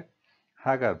ಮಿಕ್ತಾ ಇದೆ.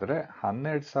 ಹಾಗಾದ್ರೆ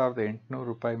 12,800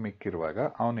 ರೂಪಾಯಿ ಮಿಕ್ಕಿರುವಾಗ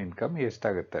ಅವನ ಇನ್ಕಮ್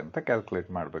ಎಷ್ಟಾಗುತ್ತೆ ಅಂತ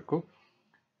ಕ್ಯಾಲ್ಕುಲೇಟ್ ಮಾಡಬೇಕು.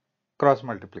 ಕ್ರಾಸ್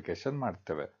ಮಲ್ಟಿಪ್ಲಿಕೇಶನ್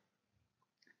ಮಾಡ್ತೇವೆ.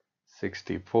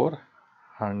 64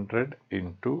 100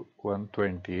 into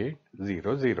 128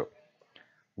 00.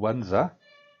 1s are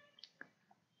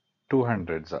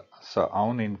 200s are. So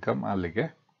ಅವನ ಇನ್ಕಮ್ ಅಲ್ಲಿಗೆ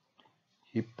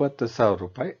 20,000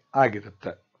 ರೂಪಾಯಿ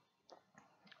ಆಗಿರುತ್ತೆ.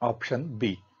 Option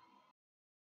B.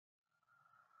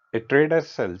 A trader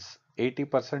sells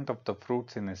 80% of the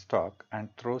fruits in his stock and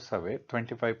throws away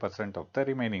 25% of the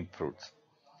remaining fruits.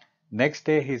 Next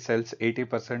day he sells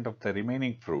 80% of the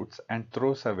remaining fruits and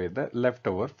throws away the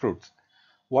leftover fruits.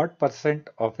 What percent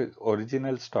of his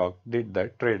original stock did the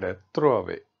trader throw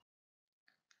away?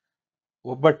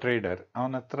 ಒಬ್ಬ trader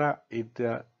ಅವನ ಹತ್ರ ಇದ್ದ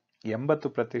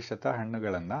 80%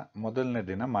 ಹಣ್ಣುಗಳನ್ನ ಮೊದಲನೇ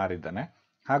ದಿನ ಮಾರಿದ್ದಾನೆ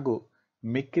ಹಾಗೂ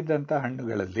ಮಿಕ್ಕಿದಂತ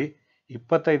ಹಣ್ಣುಗಳಲ್ಲಿ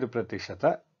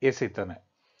 25% ಎಸಿತಾನೆ.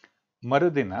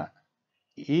 ಮರುದಿನ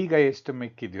ಈಗ ಎಷ್ಟು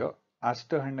ಮಿಕ್ಕಿದೆಯೋ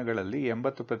ಅಷ್ಟು ಹಣ್ಣುಗಳಲ್ಲಿ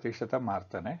 80%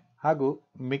 ಮಾರ್ತಾನೆ ಹಾಗೂ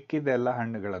ಮಿಕ್ಕಿದ ಎಲ್ಲ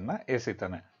ಹಣ್ಣುಗಳನ್ನ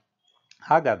ಎಸಿತಾನೆ.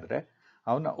 ಹಾಗಾದ್ರೆ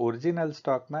ಅವನ ಒರಿಜಿನಲ್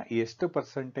ಸ್ಟಾಕ್ನ ಎಷ್ಟು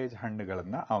ಪರ್ಸೆಂಟೇಜ್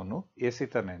ಹಣ್ಣುಗಳನ್ನ ಅವನು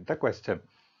ಎಸಿತಾನೆ ಅಂತ ಕ್ವೆಶ್ಚನ್.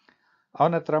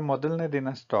 ಅವನ ಹತ್ರ ಮೊದಲನೇ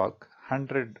ದಿನ ಸ್ಟಾಕ್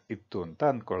 100 ಇತ್ತು ಅಂತ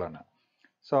ಅಂದ್ಕೊಳ್ಳೋಣ.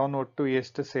 ಸೊ ಅವನು ಒಟ್ಟು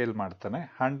ಎಷ್ಟು ಸೇಲ್ ಮಾಡ್ತಾನೆ?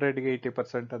 100ಗೆ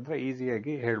 80% ಅಂದ್ರೆ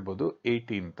ಈಸಿಯಾಗಿ ಹೇಳ್ಬೋದು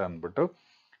 80 ಅಂತ ಅಂದ್ಬಿಟ್ಟು.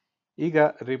 ಈಗ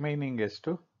ರಿಮೈನಿಂಗ್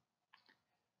ಎಷ್ಟು?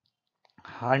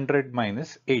 100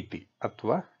 ಮೈನಸ್ 80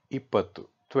 ಅಥವಾ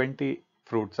 20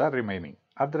 ಫ್ರೂಟ್ಸ್ ಆರ್ ರಿಮೈನಿಂಗ್.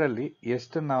 ಅದರಲ್ಲಿ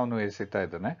ಎಷ್ಟನ್ನ ಅವನು ಎಸಿತಾ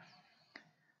ಇದ್ದಾನೆ?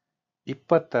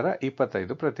 20ರ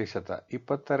 25%.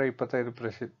 20ರ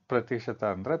 25%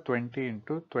 ಅಂದ್ರೆ 20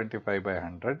 into 25 by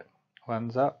 100.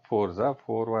 1s are 4s are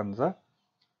 4 1s are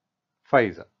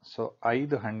 5s are. So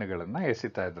 5 ಹಣ್ಣುಗಳನ್ನ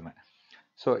ಎಸಿತಾ ಇದ್ದಾನೆ.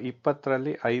 ಸೊ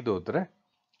 20ರಲ್ಲಿ 5 ಹೋದ್ರೆ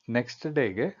ನೆಕ್ಸ್ಟ್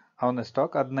ಡೇಗೆ ಅವನ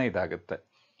ಸ್ಟಾಕ್ 15 ಆಗುತ್ತೆ.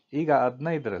 ಈಗ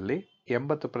 15ರಲ್ಲಿ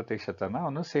 80%ನ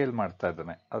ಅವನು ಸೇಲ್ ಮಾಡ್ತಾ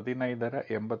ಇದ್ದಾನೆ. 15ರ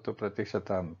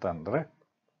 80% ಅಂತಂದ್ರೆ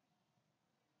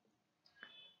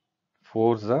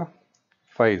 4s are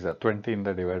 5s are 20 ಇಂದ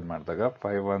ಡಿವೈಡ್ ಮಾಡಿದಾಗ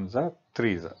 5 1s are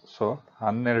 3s are. So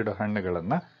 12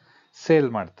 ಹಣ್ಣುಗಳನ್ನ ಸೇಲ್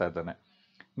ಮಾಡ್ತಾ ಇದ್ದಾನೆ.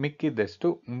 ಮಿಕ್ಕಿದ್ದೆಷ್ಟು?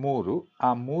 3. ಆ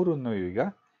 3ನ್ನು ಈಗ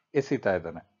ಎಸಿತಾ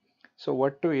ಇದ್ದಾನೆ. ಸೊ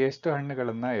ಒಟ್ಟು ಎಷ್ಟು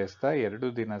ಹಣ್ಣುಗಳನ್ನ ಎಸ್ತಾ? 2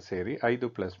 ದಿನ ಸೇರಿ 5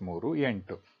 + 3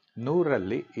 8.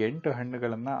 100ರಲ್ಲಿ 8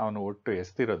 ಹಣ್ಣುಗಳನ್ನು ಅವನು ಒಟ್ಟು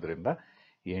ಎಸ್ತಿರೋದ್ರಿಂದ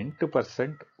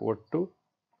 8% ಒಟ್ಟು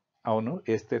ಅವನು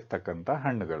ಎಸ್ತಿರ್ತಕ್ಕಂಥ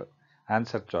ಹಣ್ಣುಗಳು.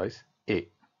 Answer choice A.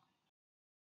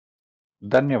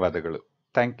 ಧನ್ಯವಾದಗಳು.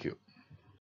 Thank you.